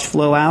exhaust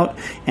flow out.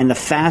 And the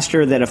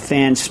faster that a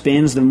fan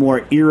spins, the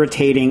more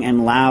irritating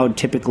and loud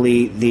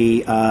typically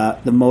the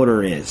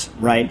motor is,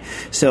 right?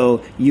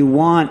 So you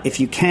want, if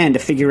you can, to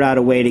figure out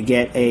a way to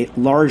get a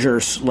larger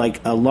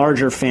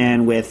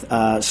fan with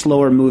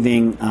slower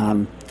moving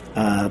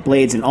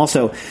blades. And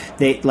also,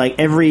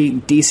 every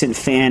decent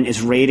fan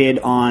is rated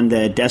on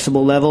the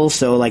decibel level,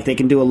 so they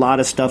can do a lot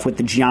of stuff with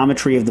the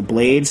geometry of the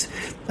blades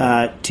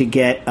to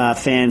get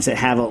fans that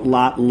have a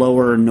lot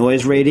lower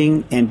noise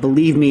rating. And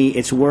believe me,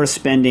 it's worth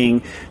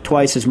spending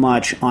twice as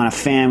much on a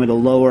fan with a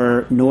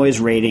lower noise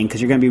rating,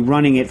 because you're going to be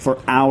running it for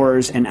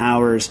hours and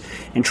hours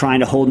and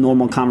trying to hold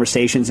normal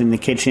conversations in the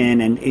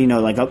kitchen. And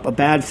a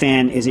bad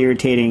fan is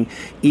irritating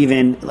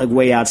even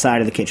way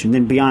outside of the kitchen.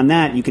 Then beyond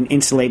that, you can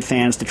insulate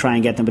fans to try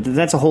and get them, but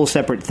that's a whole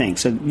separate thing.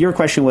 So your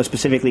question was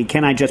specifically,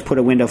 can I just put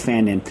a window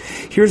fan in?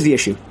 Here's the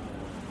issue.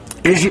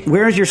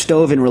 Where is your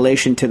stove in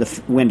relation to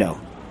the window?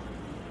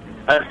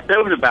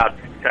 Stove's about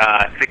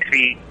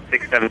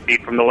 7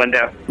 feet from the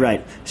window.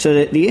 Right.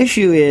 So the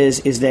issue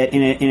is that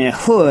in a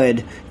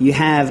hood, you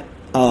have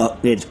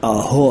it's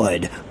a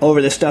hood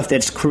over the stuff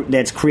that's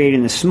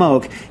creating the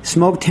smoke.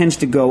 Smoke tends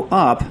to go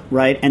up,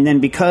 right? And then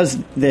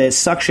because the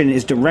suction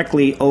is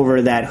directly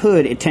over that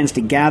hood, it tends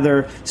to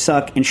gather,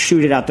 suck, and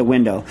shoot it out the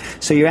window.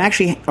 So you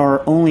actually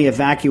are only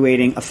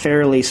evacuating a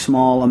fairly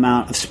small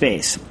amount of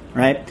space,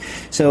 right?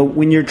 So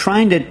when you're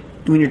trying to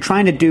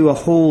do a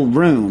whole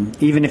room,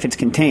 even if it's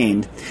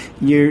contained,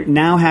 you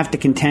now have to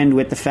contend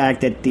with the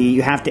fact that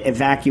you have to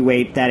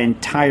evacuate that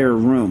entire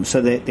room. So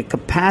the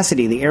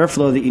capacity, the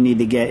airflow that you need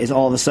to get is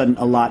all of a sudden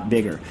a lot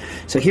bigger.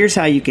 So here's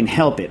how you can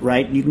help it,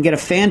 right? You can get a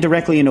fan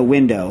directly in a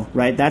window,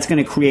 right? That's going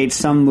to create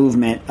some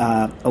movement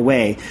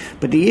away.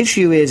 But the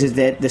issue is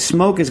that the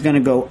smoke is going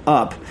to go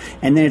up,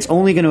 and then it's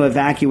only going to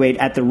evacuate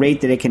at the rate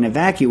that it can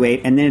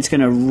evacuate, and then it's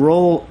going to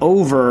roll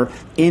over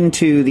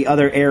into the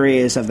other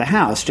areas of the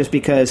house, just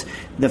because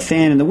the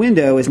fan in the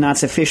window is not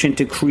sufficient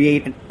to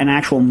create an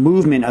actual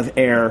movement of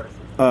air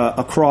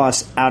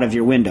across out of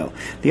your window.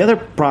 The other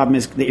problem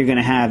that you're going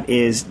to have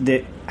is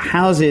that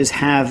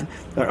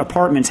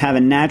apartments have a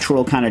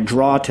natural kind of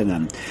draw to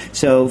them.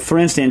 So, for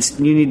instance,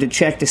 you need to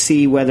check to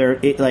see whether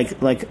it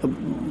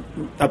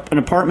an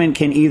apartment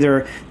can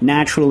either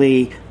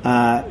naturally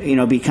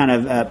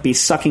be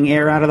sucking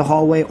air out of the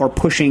hallway or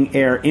pushing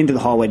air into the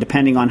hallway,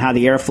 depending on how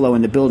the airflow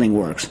in the building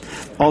works.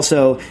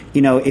 Also,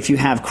 if you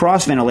have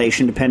cross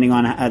ventilation, depending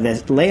on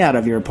the layout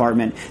of your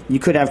apartment, you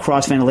could have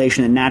cross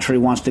ventilation that naturally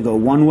wants to go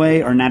one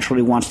way or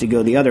naturally wants to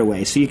go the other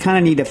way. So you kind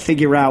of need to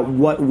figure out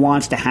what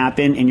wants to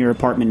happen in your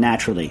apartment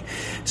naturally.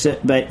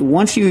 But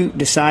once you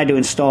decide to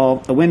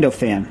install a window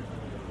fan,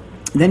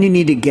 then you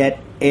need to get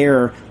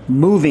air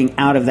moving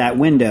out of that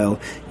window.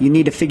 You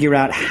need to figure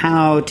out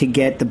how to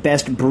get the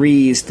best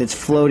breeze that's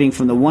floating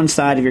from the one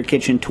side of your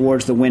kitchen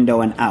towards the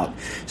window and out.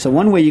 So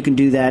one way you can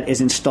do that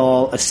is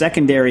install a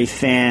secondary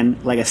fan,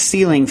 like a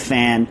ceiling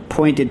fan,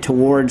 pointed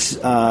towards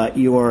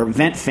your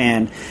vent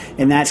fan,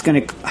 and that's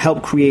going to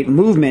help create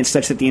movement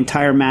such that the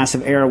entire mass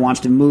of air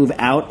wants to move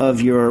out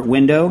of your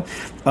window.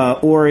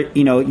 Or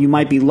you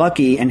might be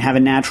lucky and have a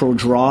natural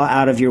draw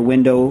out of your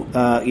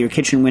window, your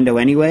kitchen window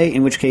anyway,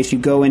 in which case you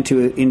go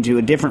into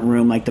a different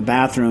room, like the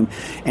bathroom,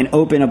 and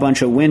open a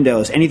bunch of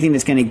windows, anything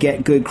that's going to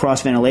get good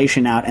cross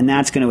ventilation out, and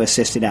that's going to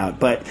assist it out.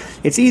 But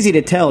it's easy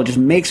to tell. Just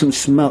make some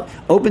smoke,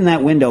 open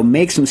that window,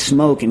 make some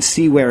smoke, and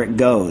see where it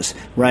goes,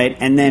 right?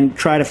 And then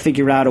try to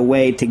figure out a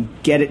way to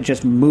get it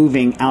just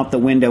moving out the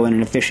window in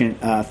an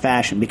efficient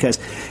fashion, because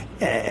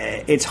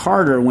it's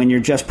harder when you're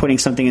just putting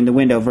something in the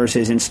window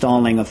versus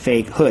installing a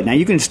fake hood. Now,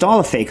 you can install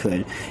a fake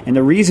hood, and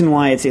the reason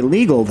why it's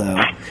illegal,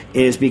 though,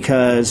 is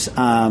because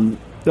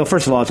well,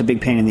 first of all, it's a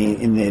big pain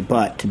in the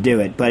butt to do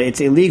it, but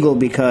it's illegal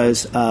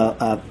because in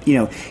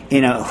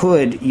a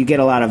hood you get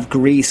a lot of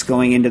grease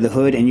going into the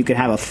hood, and you could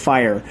have a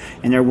fire,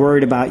 and they're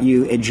worried about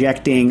you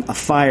ejecting a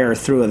fire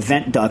through a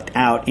vent duct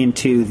out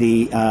into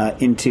the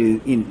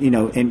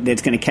and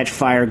it's going to catch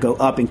fire, go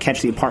up and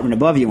catch the apartment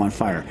above you on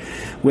fire.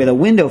 With a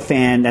window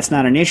fan, that's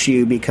not an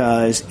issue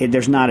because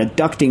there's not a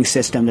ducting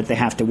system that they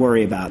have to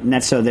worry about, and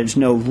that's so there's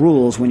no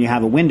rules when you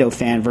have a window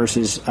fan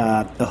versus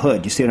a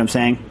hood. You see what I'm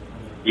saying?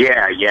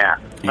 Yeah.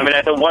 I mean,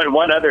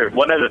 one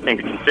other thing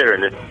to consider,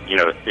 and this,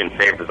 it's in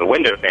favor of the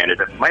window fan, is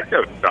that my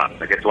stove sucks.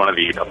 Like, it's one of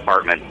these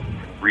apartment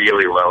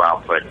really low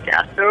output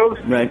gas stoves.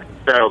 Right.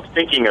 So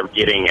thinking of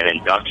getting an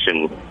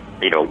induction,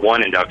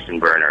 one induction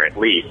burner at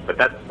least, but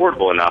that's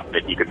portable enough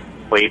that you could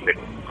place it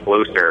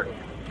closer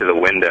to the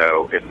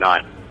window, if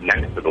not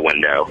next to the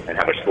window, and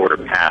have a shorter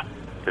path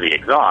to the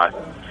exhaust.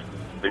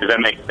 Does that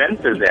make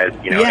sense?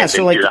 Yeah,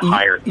 so like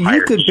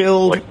you could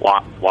build like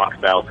wok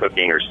style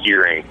cooking or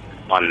searing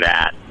on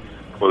that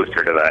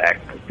closer to the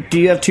exit. Do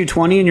you have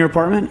 220 in your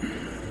apartment?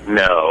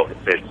 No,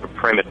 it's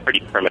pretty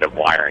primitive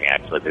wiring,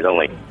 actually. There's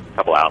only a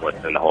couple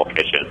outlets in the whole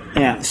kitchen.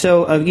 Yeah,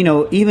 so,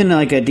 even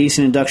like a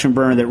decent induction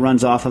burner that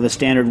runs off of a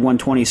standard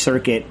 120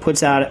 circuit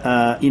puts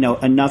out,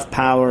 enough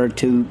power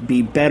to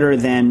be better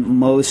than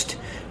most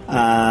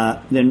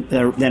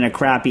than a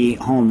crappy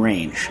home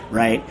range,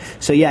 right?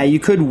 So, yeah, you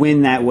could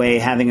win that way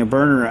having a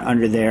burner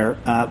under there.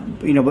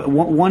 But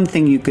one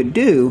thing you could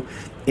do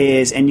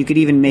is, and you could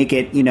even make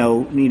it,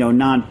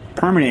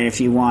 non-permanent if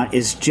you want,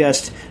 is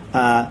just,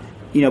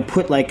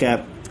 put like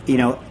a,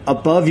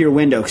 above your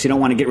window, because you don't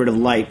want to get rid of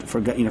light for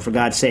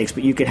God's sakes.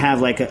 But you could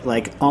have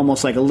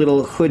almost like a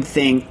little hood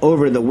thing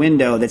over the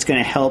window that's going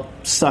to help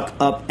suck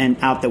up and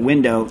out the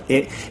window.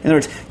 In other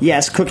words,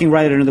 yes, cooking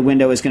right under the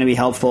window is going to be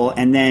helpful.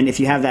 And then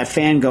if you have that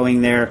fan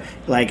going there,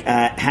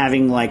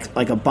 having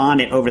like a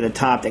bonnet over the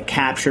top that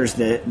captures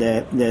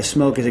the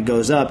smoke as it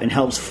goes up and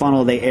helps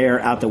funnel the air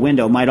out the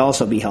window might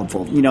also be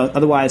helpful.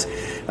 Otherwise,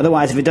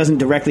 if it doesn't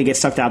directly get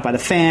sucked out by the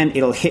fan,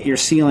 it'll hit your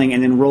ceiling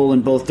and then roll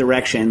in both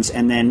directions,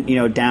 and then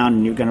down,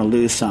 and you're going to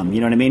lose some.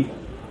 You know what I mean?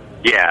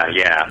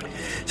 Yeah.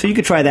 So you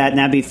could try that, and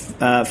that'd be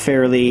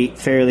fairly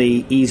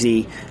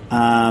easy.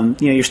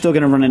 You're still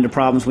going to run into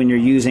problems when you're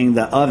using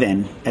the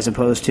oven as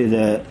opposed to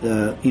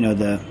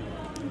the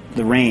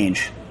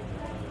range.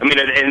 I mean,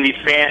 and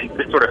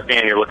this sort of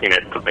fan, you're looking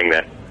at something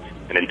that's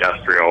an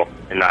industrial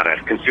and not a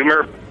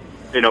consumer.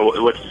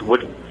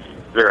 What's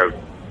there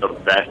a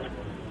best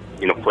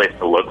place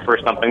to look for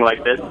something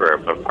like this for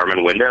an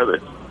apartment window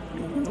that's.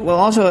 Well,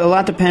 also, a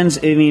lot depends.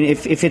 I mean,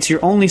 if it's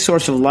your only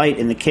source of light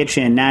in the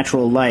kitchen,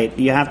 natural light,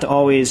 you have to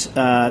always, you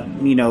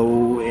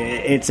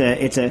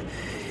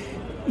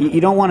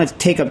don't want to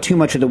take up too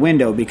much of the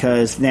window,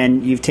 because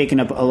then you've taken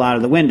up a lot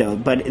of the window.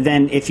 But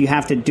then if you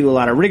have to do a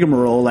lot of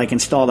rigmarole, like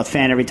install the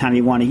fan every time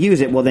you want to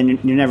use it, well, then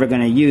you're never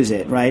going to use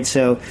it, right?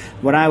 So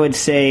what I would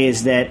say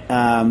is that,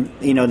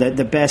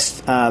 the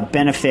best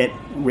benefit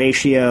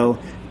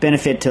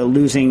to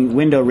losing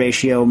window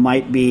ratio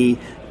might be,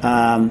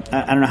 I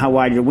don't know how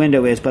wide your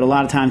window is, but a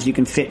lot of times you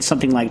can fit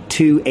something like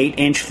 2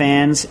 8-inch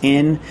fans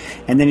in,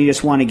 and then you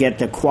just want to get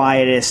the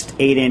quietest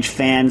 8-inch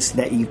fans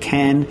that you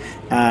can.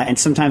 And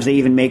sometimes they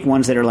even make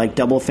ones that are like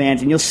double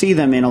fans, and you'll see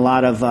them in a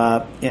lot of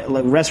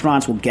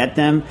restaurants will get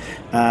them,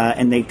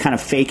 and they kind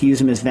of fake use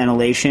them as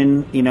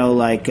ventilation.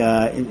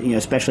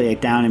 Especially like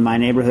down in my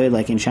neighborhood,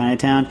 like in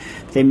Chinatown,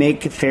 they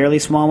make fairly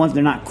small ones.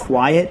 They're not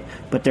quiet,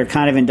 but they're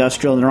kind of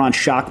industrial, and they're on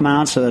shock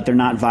mounts so that they're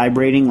not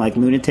vibrating like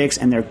lunatics,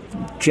 and they're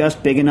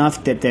just big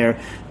enough that they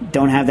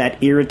don't have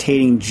that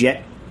irritating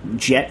jet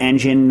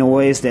engine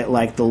noise that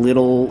like the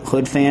little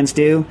hood fans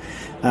do.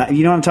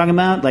 You know what I'm talking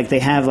about? Like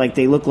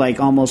they look like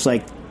almost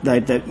like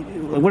what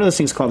are those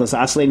things called? Those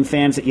oscillating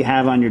fans that you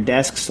have on your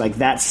desks, like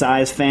that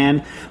size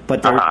fan.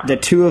 But the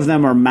two of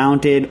them are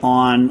mounted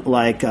on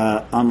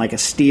a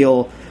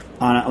steel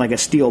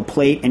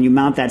plate, and you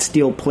mount that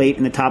steel plate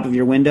in the top of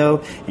your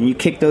window, and you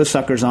kick those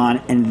suckers on,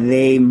 and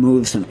they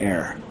move some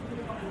air.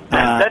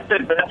 That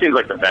seems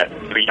like the best.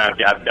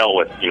 I've dealt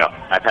with,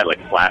 I've had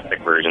like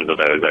plastic versions of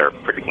those that are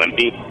pretty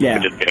limpy,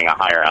 but just getting a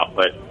higher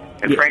output.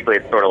 And frankly,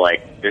 it's sort of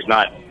like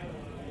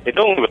it's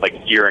only with like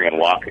searing and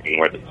wok cooking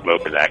where the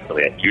smoke is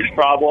actually a huge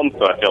problem.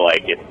 So I feel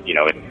like it's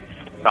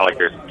not like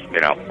there's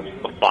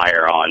a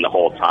fire on the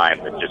whole time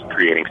that's just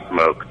creating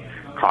smoke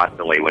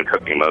constantly when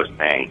cooking most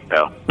things.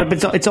 So, but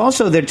it's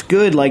also that's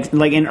good. Like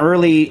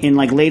in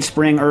late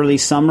spring, early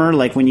summer,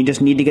 like when you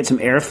just need to get some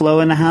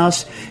airflow in the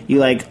house, you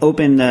like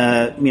open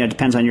the it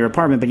depends on your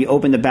apartment, but you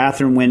open the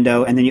bathroom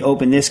window, and then you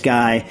open this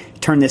guy,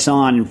 turn this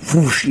on, and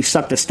whoosh, you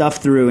suck the stuff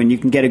through, and you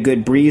can get a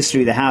good breeze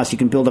through the house. You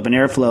can build up an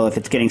airflow if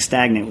it's getting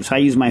stagnant. So I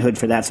use my hood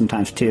for that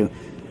sometimes too.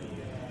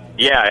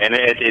 Yeah, and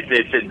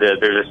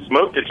there's a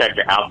smoke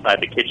detector outside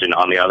the kitchen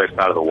on the other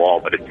side of the wall,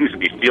 but it seems to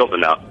be sealed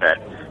enough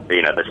that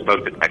the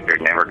smoke detector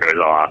never goes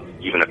off,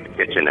 even if the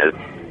kitchen is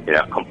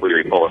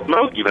completely full of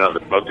smoke, even though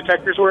the smoke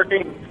detector is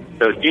working.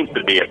 So it seems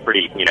to be a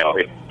pretty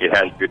it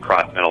has good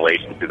cross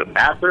ventilation through the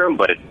bathroom,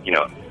 but it's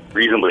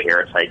reasonably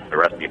airtight to the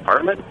rest of the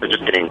apartment. So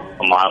just getting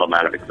a mild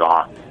amount of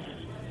exhaust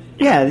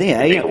Yeah.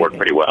 It worked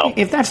pretty well.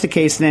 If that's the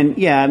case, then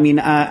yeah. I mean,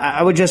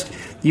 I would just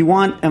you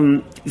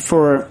want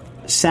for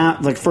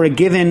sound like for a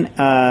given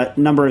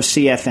number of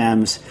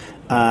CFMs.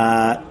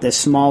 The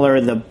smaller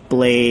the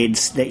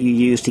blades that you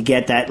use to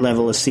get that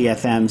level of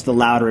CFMs, the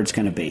louder it's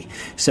going to be.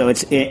 So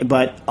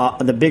but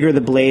the bigger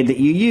the blade that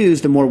you use,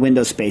 the more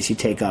window space you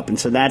take up, and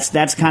so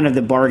that's kind of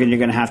the bargain you're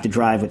going to have to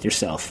drive with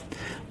yourself.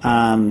 You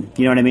know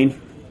what I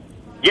mean?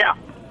 Yeah.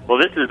 Well,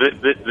 this is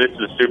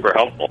super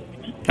helpful.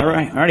 All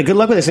right. Good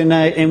luck with this,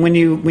 and when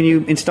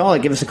you install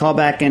it, give us a call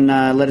back and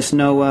let us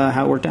know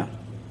how it worked out.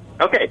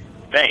 Okay.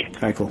 Thanks.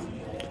 All right. Cool.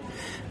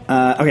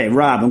 Okay,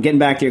 Rob, I'm getting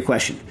back to your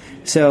question.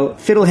 So,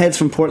 Fiddleheads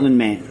from Portland,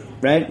 Maine,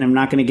 right? And I'm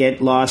not going to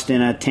get lost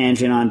in a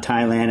tangent on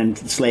Thailand and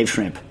slave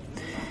shrimp.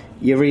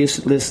 You ever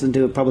listen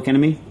to Public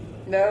Enemy?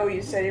 No,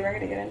 you said you weren't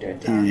going to get into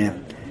it. Oh, yeah.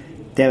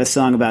 They have a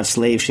song about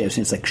slave ships,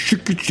 and it's like,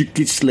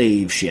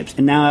 slave ships.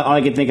 And now all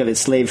I can think of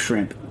is slave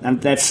shrimp.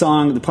 That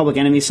song, the Public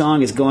Enemy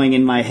song, is going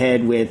in my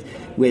head with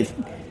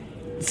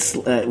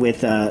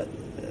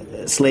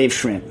slave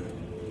shrimp.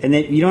 And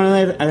then, you don't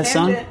know that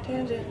song?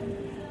 Tangent.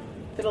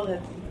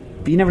 Fiddleheads.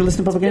 But you never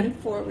listen to Public Enemy? It's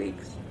been 4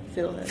 weeks.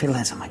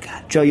 Fiddleheads, oh my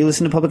God. Joe, you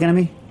listen to Public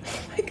Enemy? Oh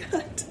my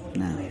God.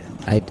 No, you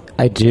don't.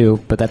 I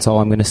do, but that's all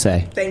I'm going to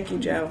say. Thank you,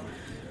 Joe.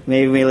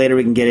 Maybe later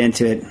we can get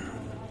into it.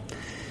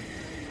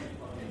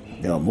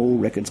 No, Mole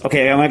Records.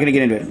 Okay, I'm not going to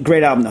get into it.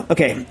 Great album, though.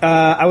 Okay,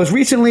 I was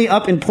recently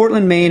up in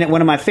Portland, Maine at one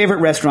of my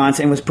favorite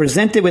restaurants and was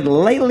presented with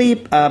lightly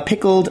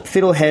pickled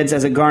Fiddleheads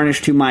as a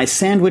garnish to my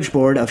sandwich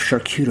board of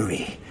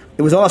charcuterie.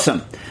 It was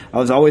awesome. I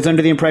was always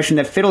under the impression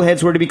that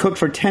Fiddleheads were to be cooked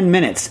for 10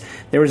 minutes.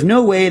 There was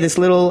no way this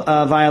little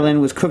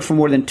violin was cooked for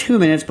more than 2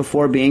 minutes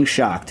before being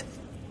shocked.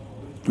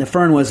 The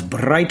fern was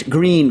bright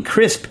green,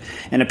 crisp,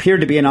 and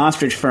appeared to be an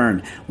ostrich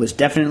fern. Was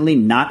definitely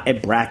not a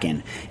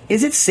bracken.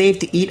 Is it safe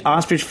to eat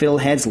ostrich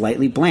fiddleheads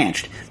lightly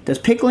blanched? Does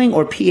pickling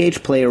or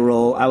pH play a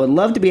role? I would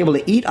love to be able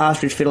to eat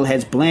ostrich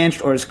fiddleheads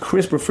blanched or as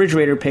crisp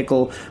refrigerator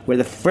pickle where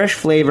the fresh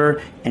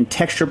flavor and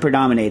texture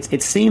predominates.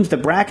 It seems the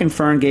bracken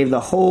fern gave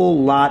the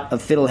whole lot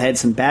of fiddleheads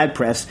some bad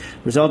press,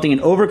 resulting in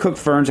overcooked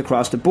ferns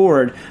across the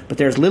board, but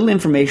there's little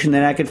information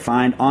that I could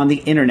find on the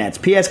internets.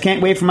 P.S.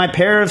 Can't wait for my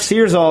pair of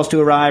Searsalls to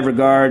arrive.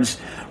 Regards,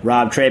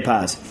 Rob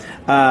Trepaz.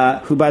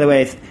 Who, by the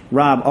way,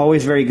 Rob,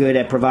 always very good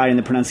at providing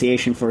the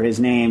pronunciation for his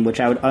name, which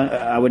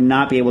I would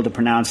not be able to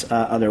pronounce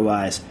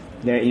otherwise.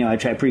 There, I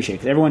appreciate it,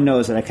 because everyone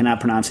knows that I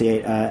cannot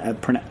pronunciate.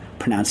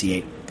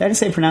 Did I just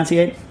say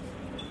pronunciate?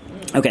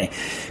 Okay,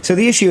 so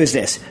the issue is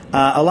this: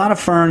 a lot of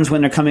ferns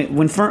when they're coming,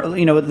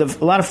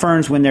 a lot of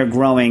ferns when they're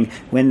growing,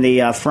 when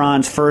the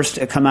fronds first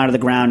come out of the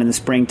ground in the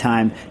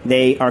springtime,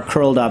 they are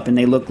curled up and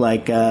they look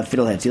like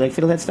fiddleheads. Do you like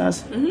fiddleheads,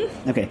 Stas?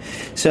 Mm-hmm. Okay,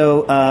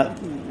 so.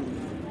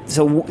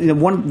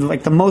 One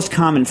like the most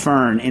common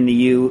fern in the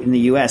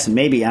U.S. and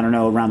maybe I don't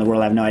know around the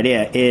world, I have no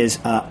idea, is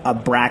a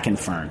bracken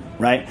fern.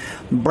 Right,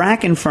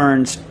 bracken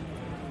ferns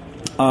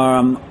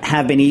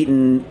have been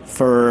eaten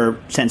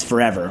since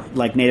forever.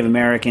 Like Native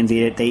Americans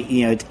eat it.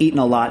 It's eaten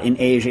a lot in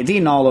Asia. It's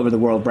eaten all over the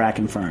world.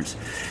 Bracken ferns,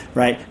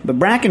 right? But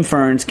bracken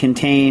ferns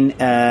contain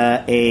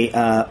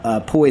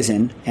a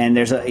poison, and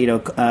there's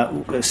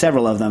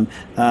several of them.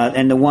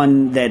 And the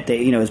one that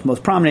is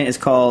most prominent is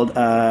called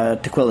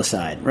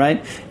tequilicide,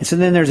 right? And so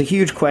then there's a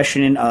huge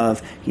question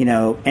of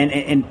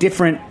and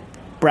different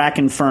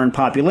bracken fern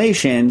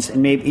populations,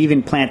 and maybe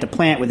even plant to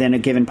plant within a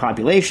given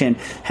population,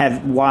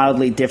 have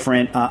wildly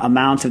different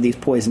amounts of these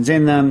poisons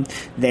in them.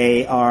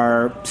 They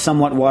are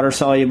somewhat water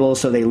soluble,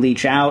 so they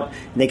leach out.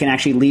 They can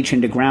actually leach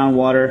into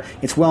groundwater.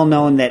 It's well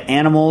known that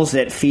animals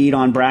that feed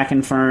on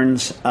bracken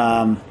ferns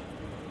can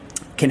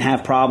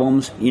have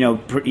problems.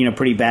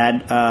 Pretty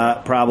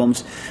bad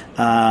problems.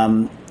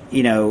 Like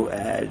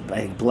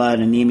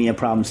blood, anemia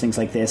problems, things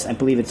like this. I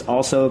believe it's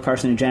also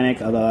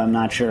carcinogenic, although I'm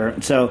not sure.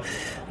 So,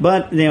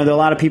 but there are a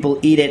lot of people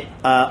eat it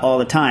all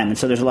the time, and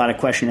so there's a lot of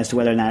question as to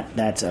whether or not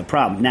that's a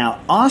problem.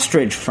 Now,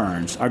 ostrich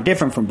ferns are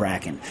different from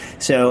bracken.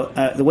 So,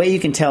 the way you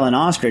can tell an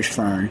ostrich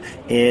fern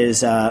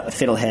is a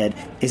fiddlehead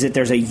is that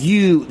there's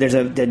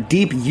a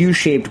deep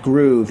U-shaped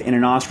groove in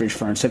an ostrich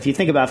fern. So, if you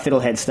think about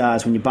fiddlehead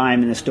stars when you buy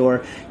them in the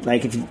store,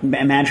 like if you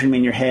imagine them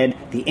in your head,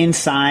 the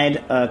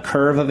inside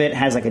curve of it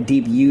has like a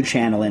deep U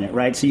channel in it,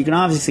 right? So you can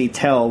obviously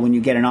tell when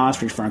you get an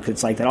ostrich fern because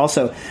it's like that.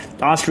 Also,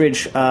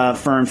 ostrich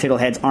fern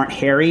fiddleheads aren't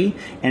hairy,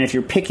 and if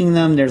you're picking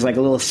them, there's like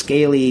a little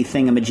scaly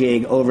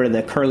thingamajig over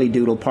the curly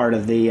doodle part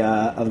of the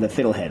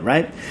fiddlehead,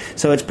 right?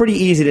 So it's pretty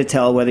easy to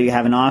tell whether you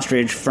have an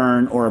ostrich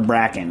fern or a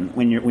bracken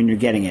when you're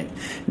getting it.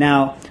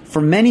 Now,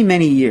 for many,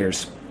 many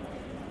years,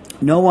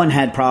 no one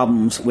had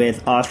problems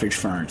with ostrich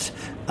ferns.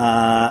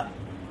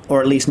 Or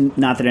at least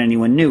not that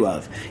anyone knew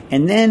of.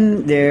 And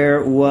then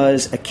there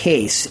was a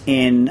case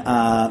in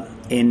I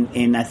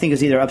think it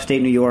was either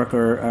upstate New York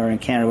or in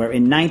Canada, where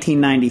in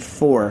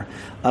 1994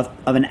 of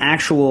an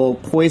actual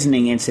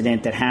poisoning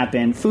incident that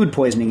happened, food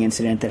poisoning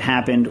incident that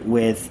happened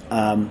with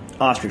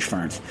ostrich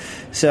ferns.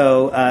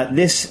 So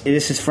this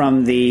is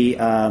from the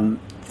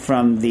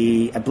from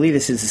I believe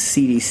this is the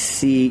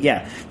CDC.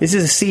 Yeah, this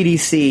is a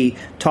CDC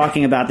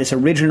talking about this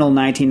original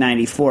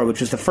 1994,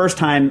 which was the first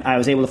time I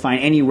was able to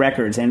find any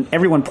records, and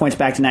everyone points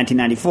back to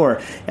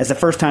 1994 as the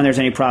first time there's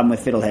any problem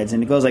with fiddleheads,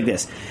 and it goes like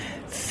this.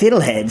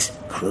 Fiddleheads,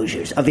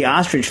 croziers, of the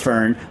ostrich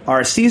fern are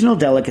a seasonal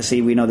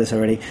delicacy, we know this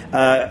already,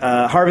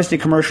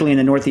 harvested commercially in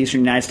the northeastern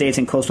United States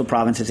and coastal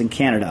provinces in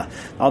Canada.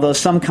 Although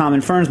some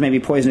common ferns may be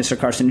poisonous or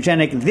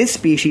carcinogenic, this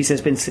species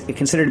has been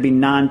considered to be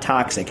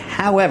non-toxic.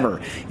 However,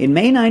 in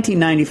May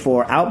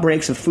 1994,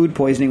 outbreaks of food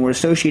poisoning were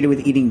associated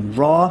with eating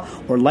raw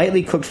or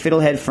lightly cooked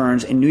fiddlehead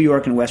ferns in New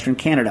York and Western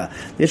Canada.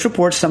 This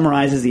report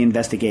summarizes the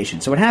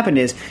investigation. So what happened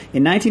is,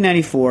 in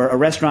 1994, a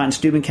restaurant in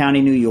Steuben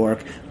County, New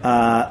York,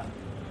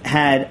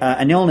 had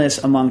an illness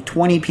among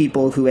 20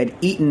 people who had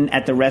eaten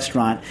at the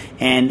restaurant,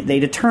 and they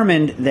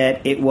determined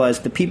that it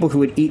was the people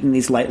who had eaten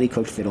these lightly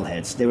cooked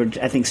fiddleheads. They were,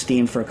 I think,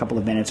 steamed for a couple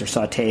of minutes or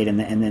sautéed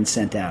and then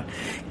sent out.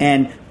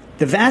 And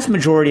the vast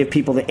majority of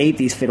people that ate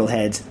these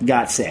fiddleheads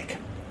got sick.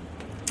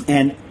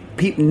 And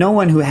no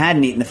one who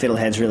hadn't eaten the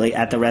fiddleheads really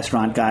at the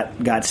restaurant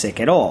got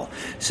sick at all.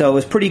 So it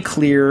was pretty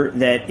clear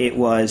that it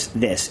was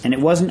this, and it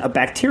wasn't a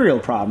bacterial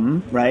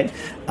problem, right?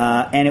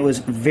 And it was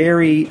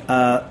very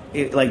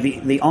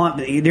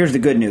here's the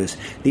good news: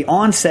 the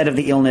onset of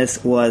the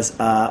illness was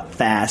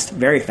fast,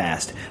 very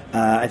fast.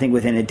 I think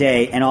within a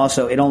day, and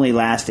also it only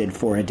lasted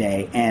for a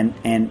day,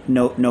 and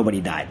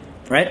nobody died,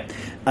 right?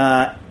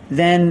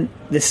 Then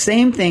the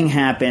same thing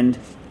happened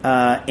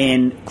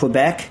in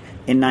Quebec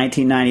in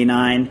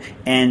 1999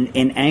 and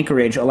in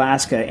Anchorage,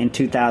 Alaska in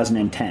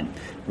 2010,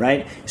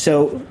 right?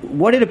 So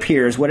what it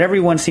appears, what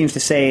everyone seems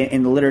to say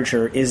in the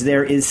literature, is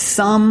there is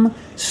some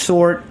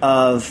sort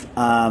of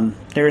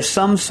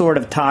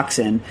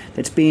toxin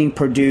that's being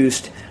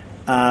produced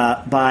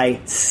by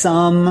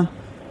some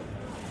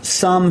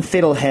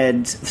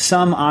fiddleheads,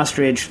 some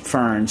ostrich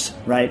ferns,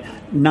 right?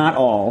 Not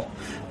all,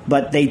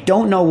 but they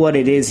don't know what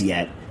it is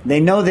yet. They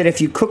know that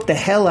if you cook the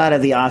hell out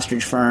of the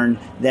ostrich fern,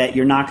 that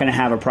you're not going to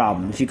have a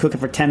problem. If you cook it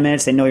for 10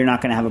 minutes, they know you're not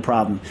going to have a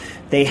problem.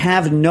 They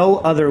have no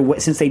other way,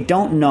 since they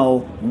don't know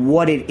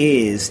what it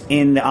is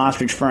in the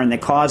ostrich fern that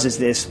causes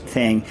this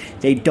thing,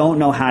 they don't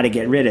know how to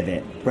get rid of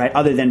it, right,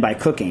 other than by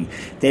cooking.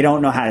 They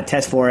don't know how to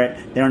test for it.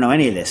 They don't know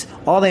any of this.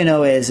 All they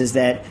know is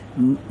that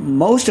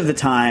most of the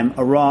time,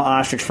 a raw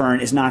ostrich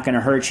fern is not going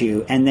to hurt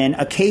you, and then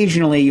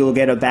occasionally you'll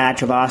get a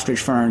batch of ostrich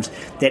ferns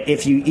that,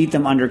 if you eat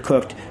them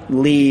undercooked,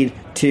 lead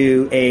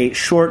to a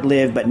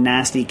short-lived but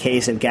nasty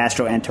case of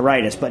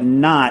gastroenteritis, but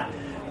not,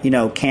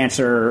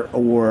 cancer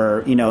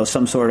or,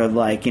 some sort of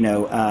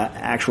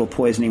actual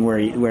poisoning where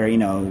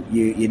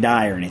you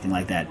die or anything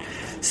like that.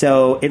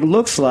 So it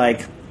looks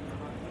like,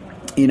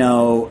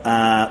 you're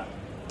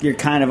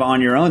kind of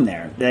on your own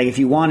there. Like, if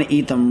you want to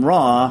eat them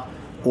raw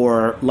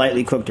or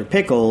lightly cooked or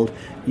pickled,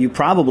 you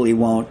probably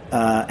won't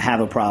have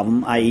a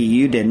problem, i.e.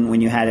 you didn't when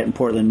you had it in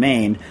Portland,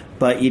 Maine,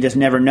 but you just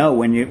never know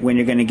when you're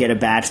going to get a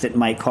batch that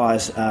might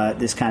cause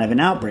this kind of an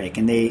outbreak.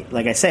 And they,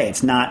 like I say,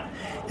 it's not,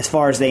 as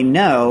far as they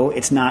know,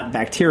 it's not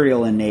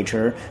bacterial in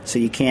nature, so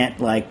you can't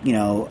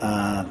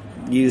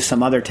use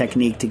some other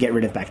technique to get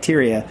rid of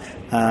bacteria.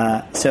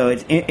 So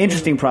it's an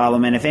interesting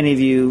problem, and if any of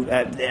you,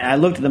 I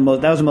looked at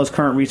that was the most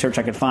current research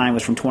I could find,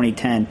 was from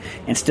 2010,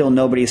 and still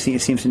nobody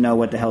seems to know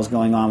what the hell's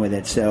going on with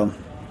it. So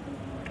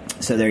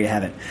there you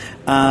have it.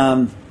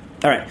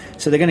 All right,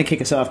 so they're going to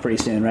kick us off pretty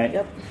soon, right?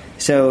 Yep.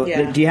 So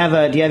do you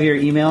have your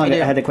email? I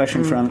had the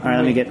question from. All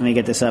right, let me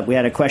get this up. We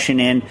had a question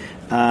in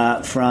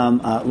from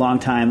a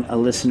longtime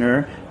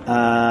listener,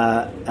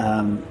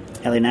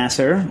 Eli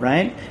Nasser,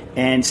 right?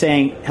 And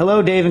saying,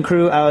 "Hello, Dave and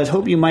crew. I was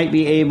hope you might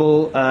be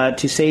able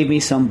to save me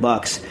some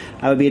bucks.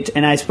 I would be."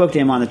 And I spoke to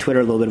him on the Twitter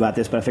a little bit about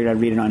this, but I figured I'd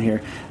read it on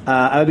here.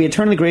 I would be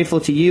eternally grateful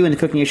to you and the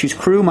Cooking Issues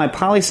crew. My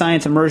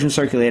Polyscience Immersion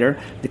Circulator,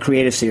 the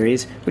Creative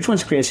Series. Which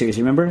one's the Creative Series?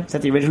 You remember? Is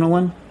that the original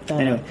one?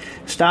 Anyway,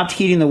 stopped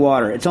heating the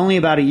water. It's only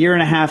about a year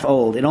and a half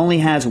old. It only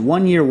has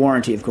 1 year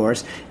warranty, of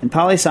course. And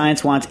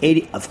Polyscience wants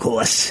 80. Of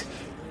course.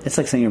 That's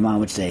like something your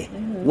mom would say.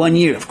 1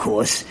 year, of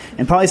course.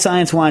 And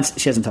Polyscience wants...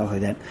 She doesn't talk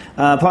like that.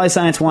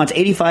 Polyscience wants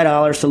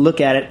 $85 to look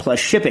at it, plus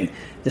shipping.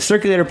 The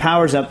circulator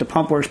powers up, the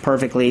pump works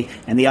perfectly,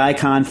 and the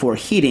icon for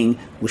heating,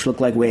 which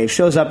look like waves,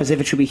 shows up as if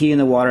it should be heating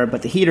the water,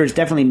 but the heater is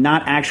definitely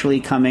not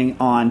actually coming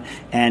on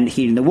and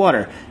heating the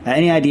water.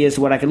 Any ideas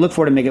what I could look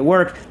for to make it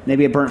work?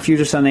 Maybe a burnt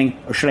fuse or something,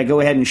 or should I go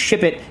ahead and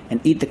ship it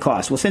and eat the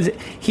cost? Well, since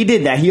he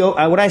did that,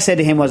 what I said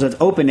to him was, let's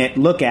open it,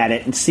 look at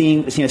it, and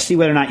see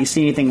whether or not you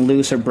see anything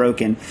loose or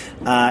broken.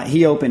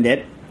 He opened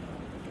it.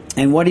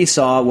 And what he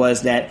saw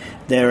was that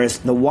there is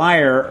the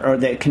wire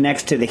that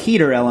connects to the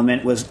heater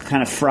element was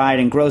kind of fried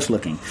and gross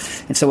looking.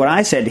 And so what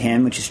I said to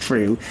him, which is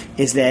true,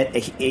 is that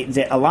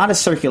a lot of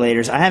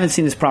circulators, I haven't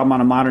seen this problem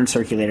on a modern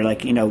circulator,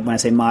 when I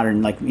say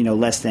modern,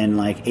 less than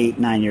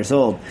 8-9 years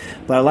old.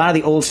 But a lot of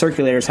the old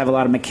circulators have a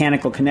lot of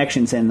mechanical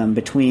connections in them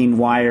between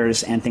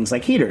wires and things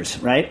like heaters,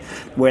 right?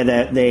 Where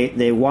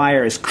the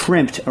wire is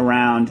crimped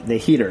around the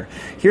heater.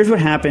 Here's what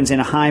happens in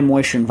a high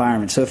moisture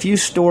environment. So if you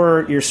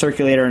store your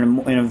circulator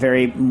in a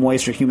very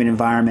moist or humid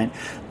environment,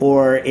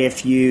 or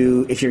if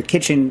your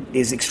kitchen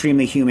is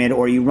extremely humid,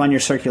 or you run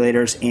your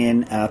circulators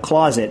in a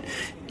closet,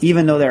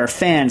 even though there are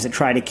fans that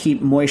try to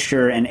keep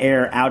moisture and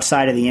air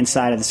outside of the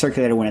inside of the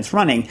circulator when it's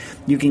running,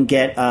 you can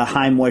get a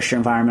high moisture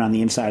environment on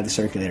the inside of the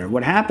circulator.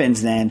 What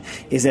happens then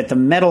is that the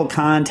metal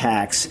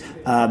contacts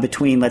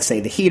between, let's say,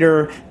 the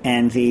heater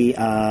and the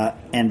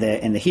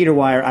heater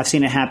wire. I've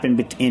seen it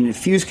happen in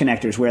fuse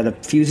connectors where the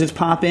fuses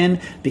pop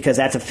in because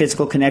that's a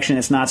physical connection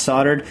that's not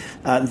soldered.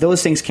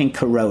 Those things can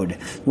corrode.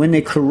 When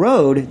they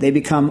corrode, they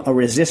become a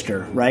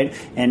resistor, right?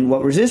 And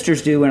what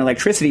resistors do when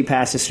electricity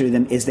passes through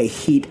them is they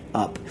heat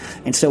up.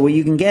 And so what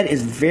you can get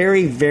is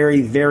very,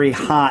 very, very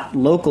hot,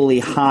 locally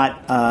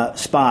hot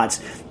spots.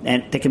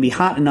 And they can be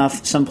hot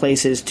enough some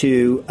places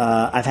to,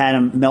 I've had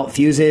them melt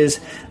fuses.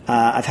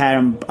 I've had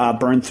them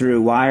burn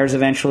through wires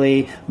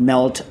eventually,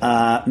 melt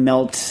the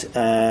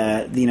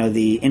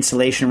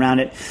insulation around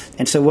it.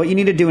 And so what you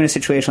need to do in a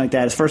situation like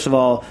that is, first of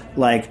all,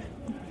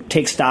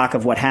 take stock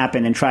of what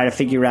happened and try to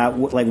figure out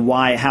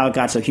how it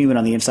got so humid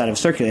on the inside of a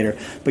circulator.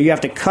 But you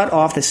have to cut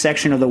off the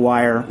section of the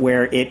wire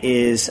where it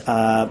is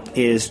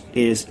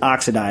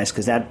oxidized,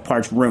 because that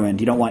part's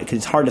ruined. You don't want, because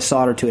it's hard to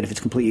solder to it if it's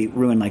completely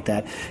ruined like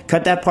that.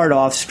 Cut that part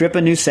off, strip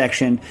a new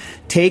section,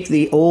 take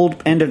the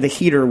old end of the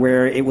heater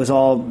where it was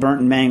all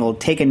burnt and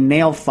mangled, take a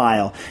nail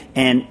file,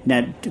 and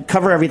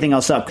cover everything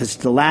else up, because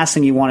the last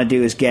thing you want to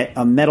do is get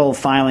a metal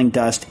filing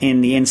dust in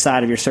the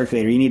inside of your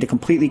circulator. You need to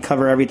completely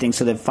cover everything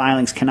so that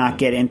filings cannot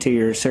get into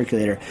your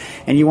circulator.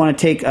 And you want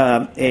to take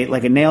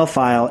a nail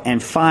file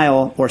and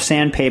file or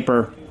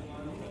sandpaper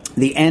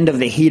the end of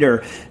the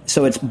heater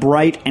so it's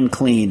bright and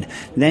clean.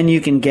 Then you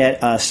can get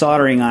a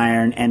soldering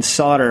iron and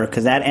solder,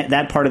 because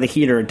that part of the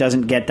heater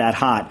doesn't get that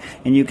hot.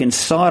 And you can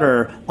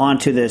solder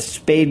onto the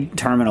spade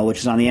terminal, which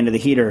is on the end of the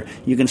heater.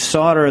 You can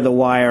solder the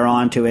wire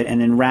onto it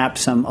and then wrap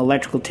some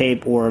electrical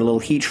tape or a little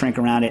heat shrink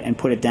around it and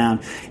put it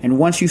down. And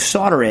once you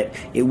solder it,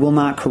 it will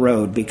not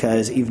corrode,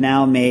 because you've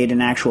now made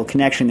an actual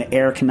connection that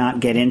air cannot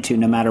get into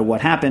no matter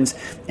what happens,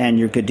 and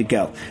you're good to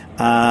go.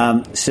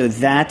 So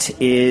that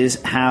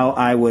is how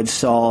I would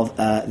solve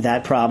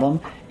that problem.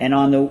 And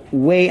on the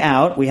way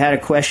out, we had a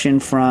question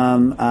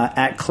from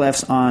at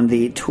Clefs on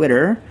the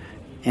Twitter,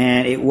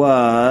 and it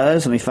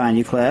was, let me find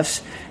you,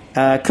 Clefs.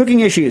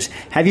 Cooking issues.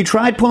 Have you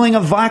tried pulling a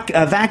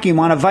vacuum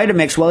on a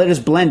Vitamix while it is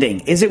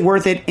blending? Is it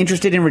worth it?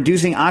 Interested in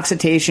reducing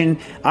oxidation,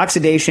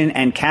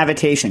 and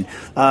cavitation.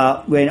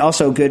 And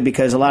also good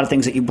because a lot of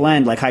things that you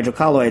blend, like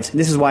hydrocolloids,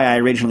 this is why I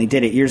originally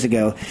did it years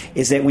ago,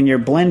 is that when you're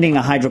blending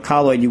a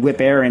hydrocolloid, you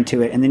whip air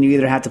into it, and then you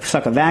either have to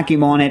suck a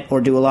vacuum on it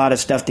or do a lot of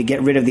stuff to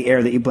get rid of the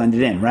air that you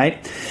blended in,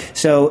 right?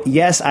 So,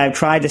 yes, I've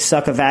tried to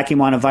suck a vacuum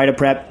on a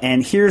VitaPrep,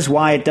 and here's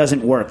why it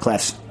doesn't work,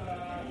 Clefs.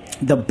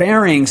 The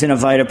bearings in a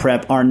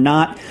VitaPrep are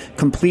not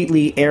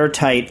completely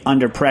airtight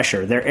under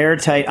pressure. They're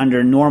airtight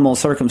under normal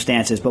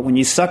circumstances, but when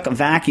you suck a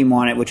vacuum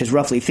on it, which is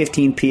roughly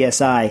 15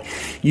 psi,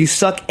 you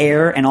suck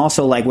air and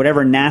also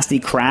whatever nasty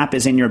crap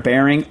is in your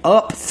bearing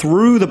up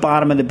through the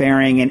bottom of the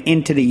bearing and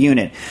into the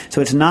unit.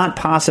 So it's not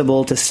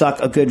possible to suck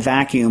a good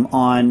vacuum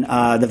on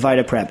the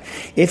VitaPrep.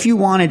 If you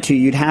wanted to,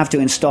 you'd have to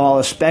install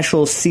a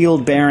special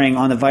sealed bearing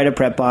on the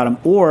VitaPrep bottom,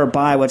 or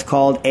buy what's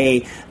called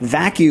a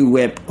vacuum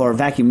whip or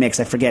vacuum mix.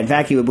 I forget,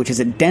 vacuum whip, which is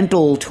a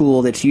dental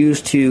tool that's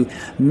used to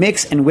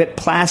mix and whip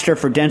plaster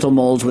for dental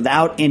molds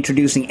without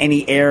introducing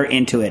any air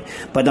into it.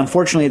 But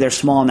unfortunately, they're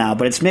small now.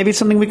 But it's maybe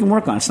something we can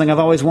work on. It's something I've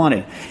always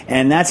wanted.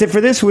 And that's it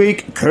for this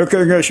week.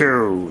 Cooking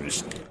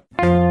Issues.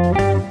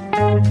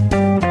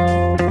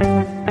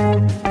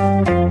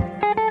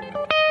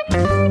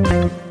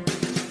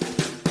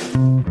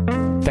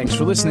 Thanks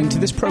for listening to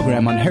this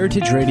program on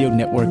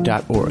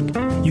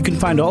heritageradionetwork.org. You can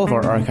find all of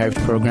our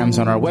archived programs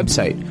on our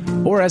website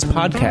or as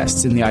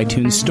podcasts in the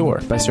iTunes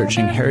Store by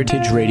searching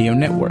Heritage Radio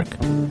Network.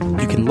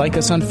 You can like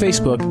us on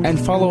Facebook and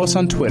follow us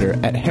on Twitter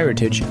at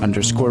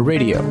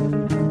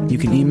heritage_radio. You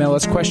can email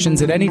us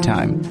questions at any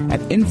time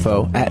at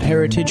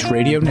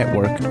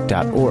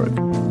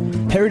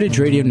info@heritageradionetwork.org. Heritage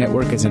Radio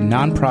Network is a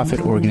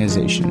non-profit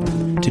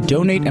organization. To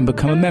donate and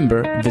become a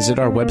member, visit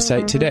our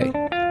website today.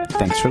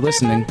 Thanks for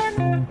listening.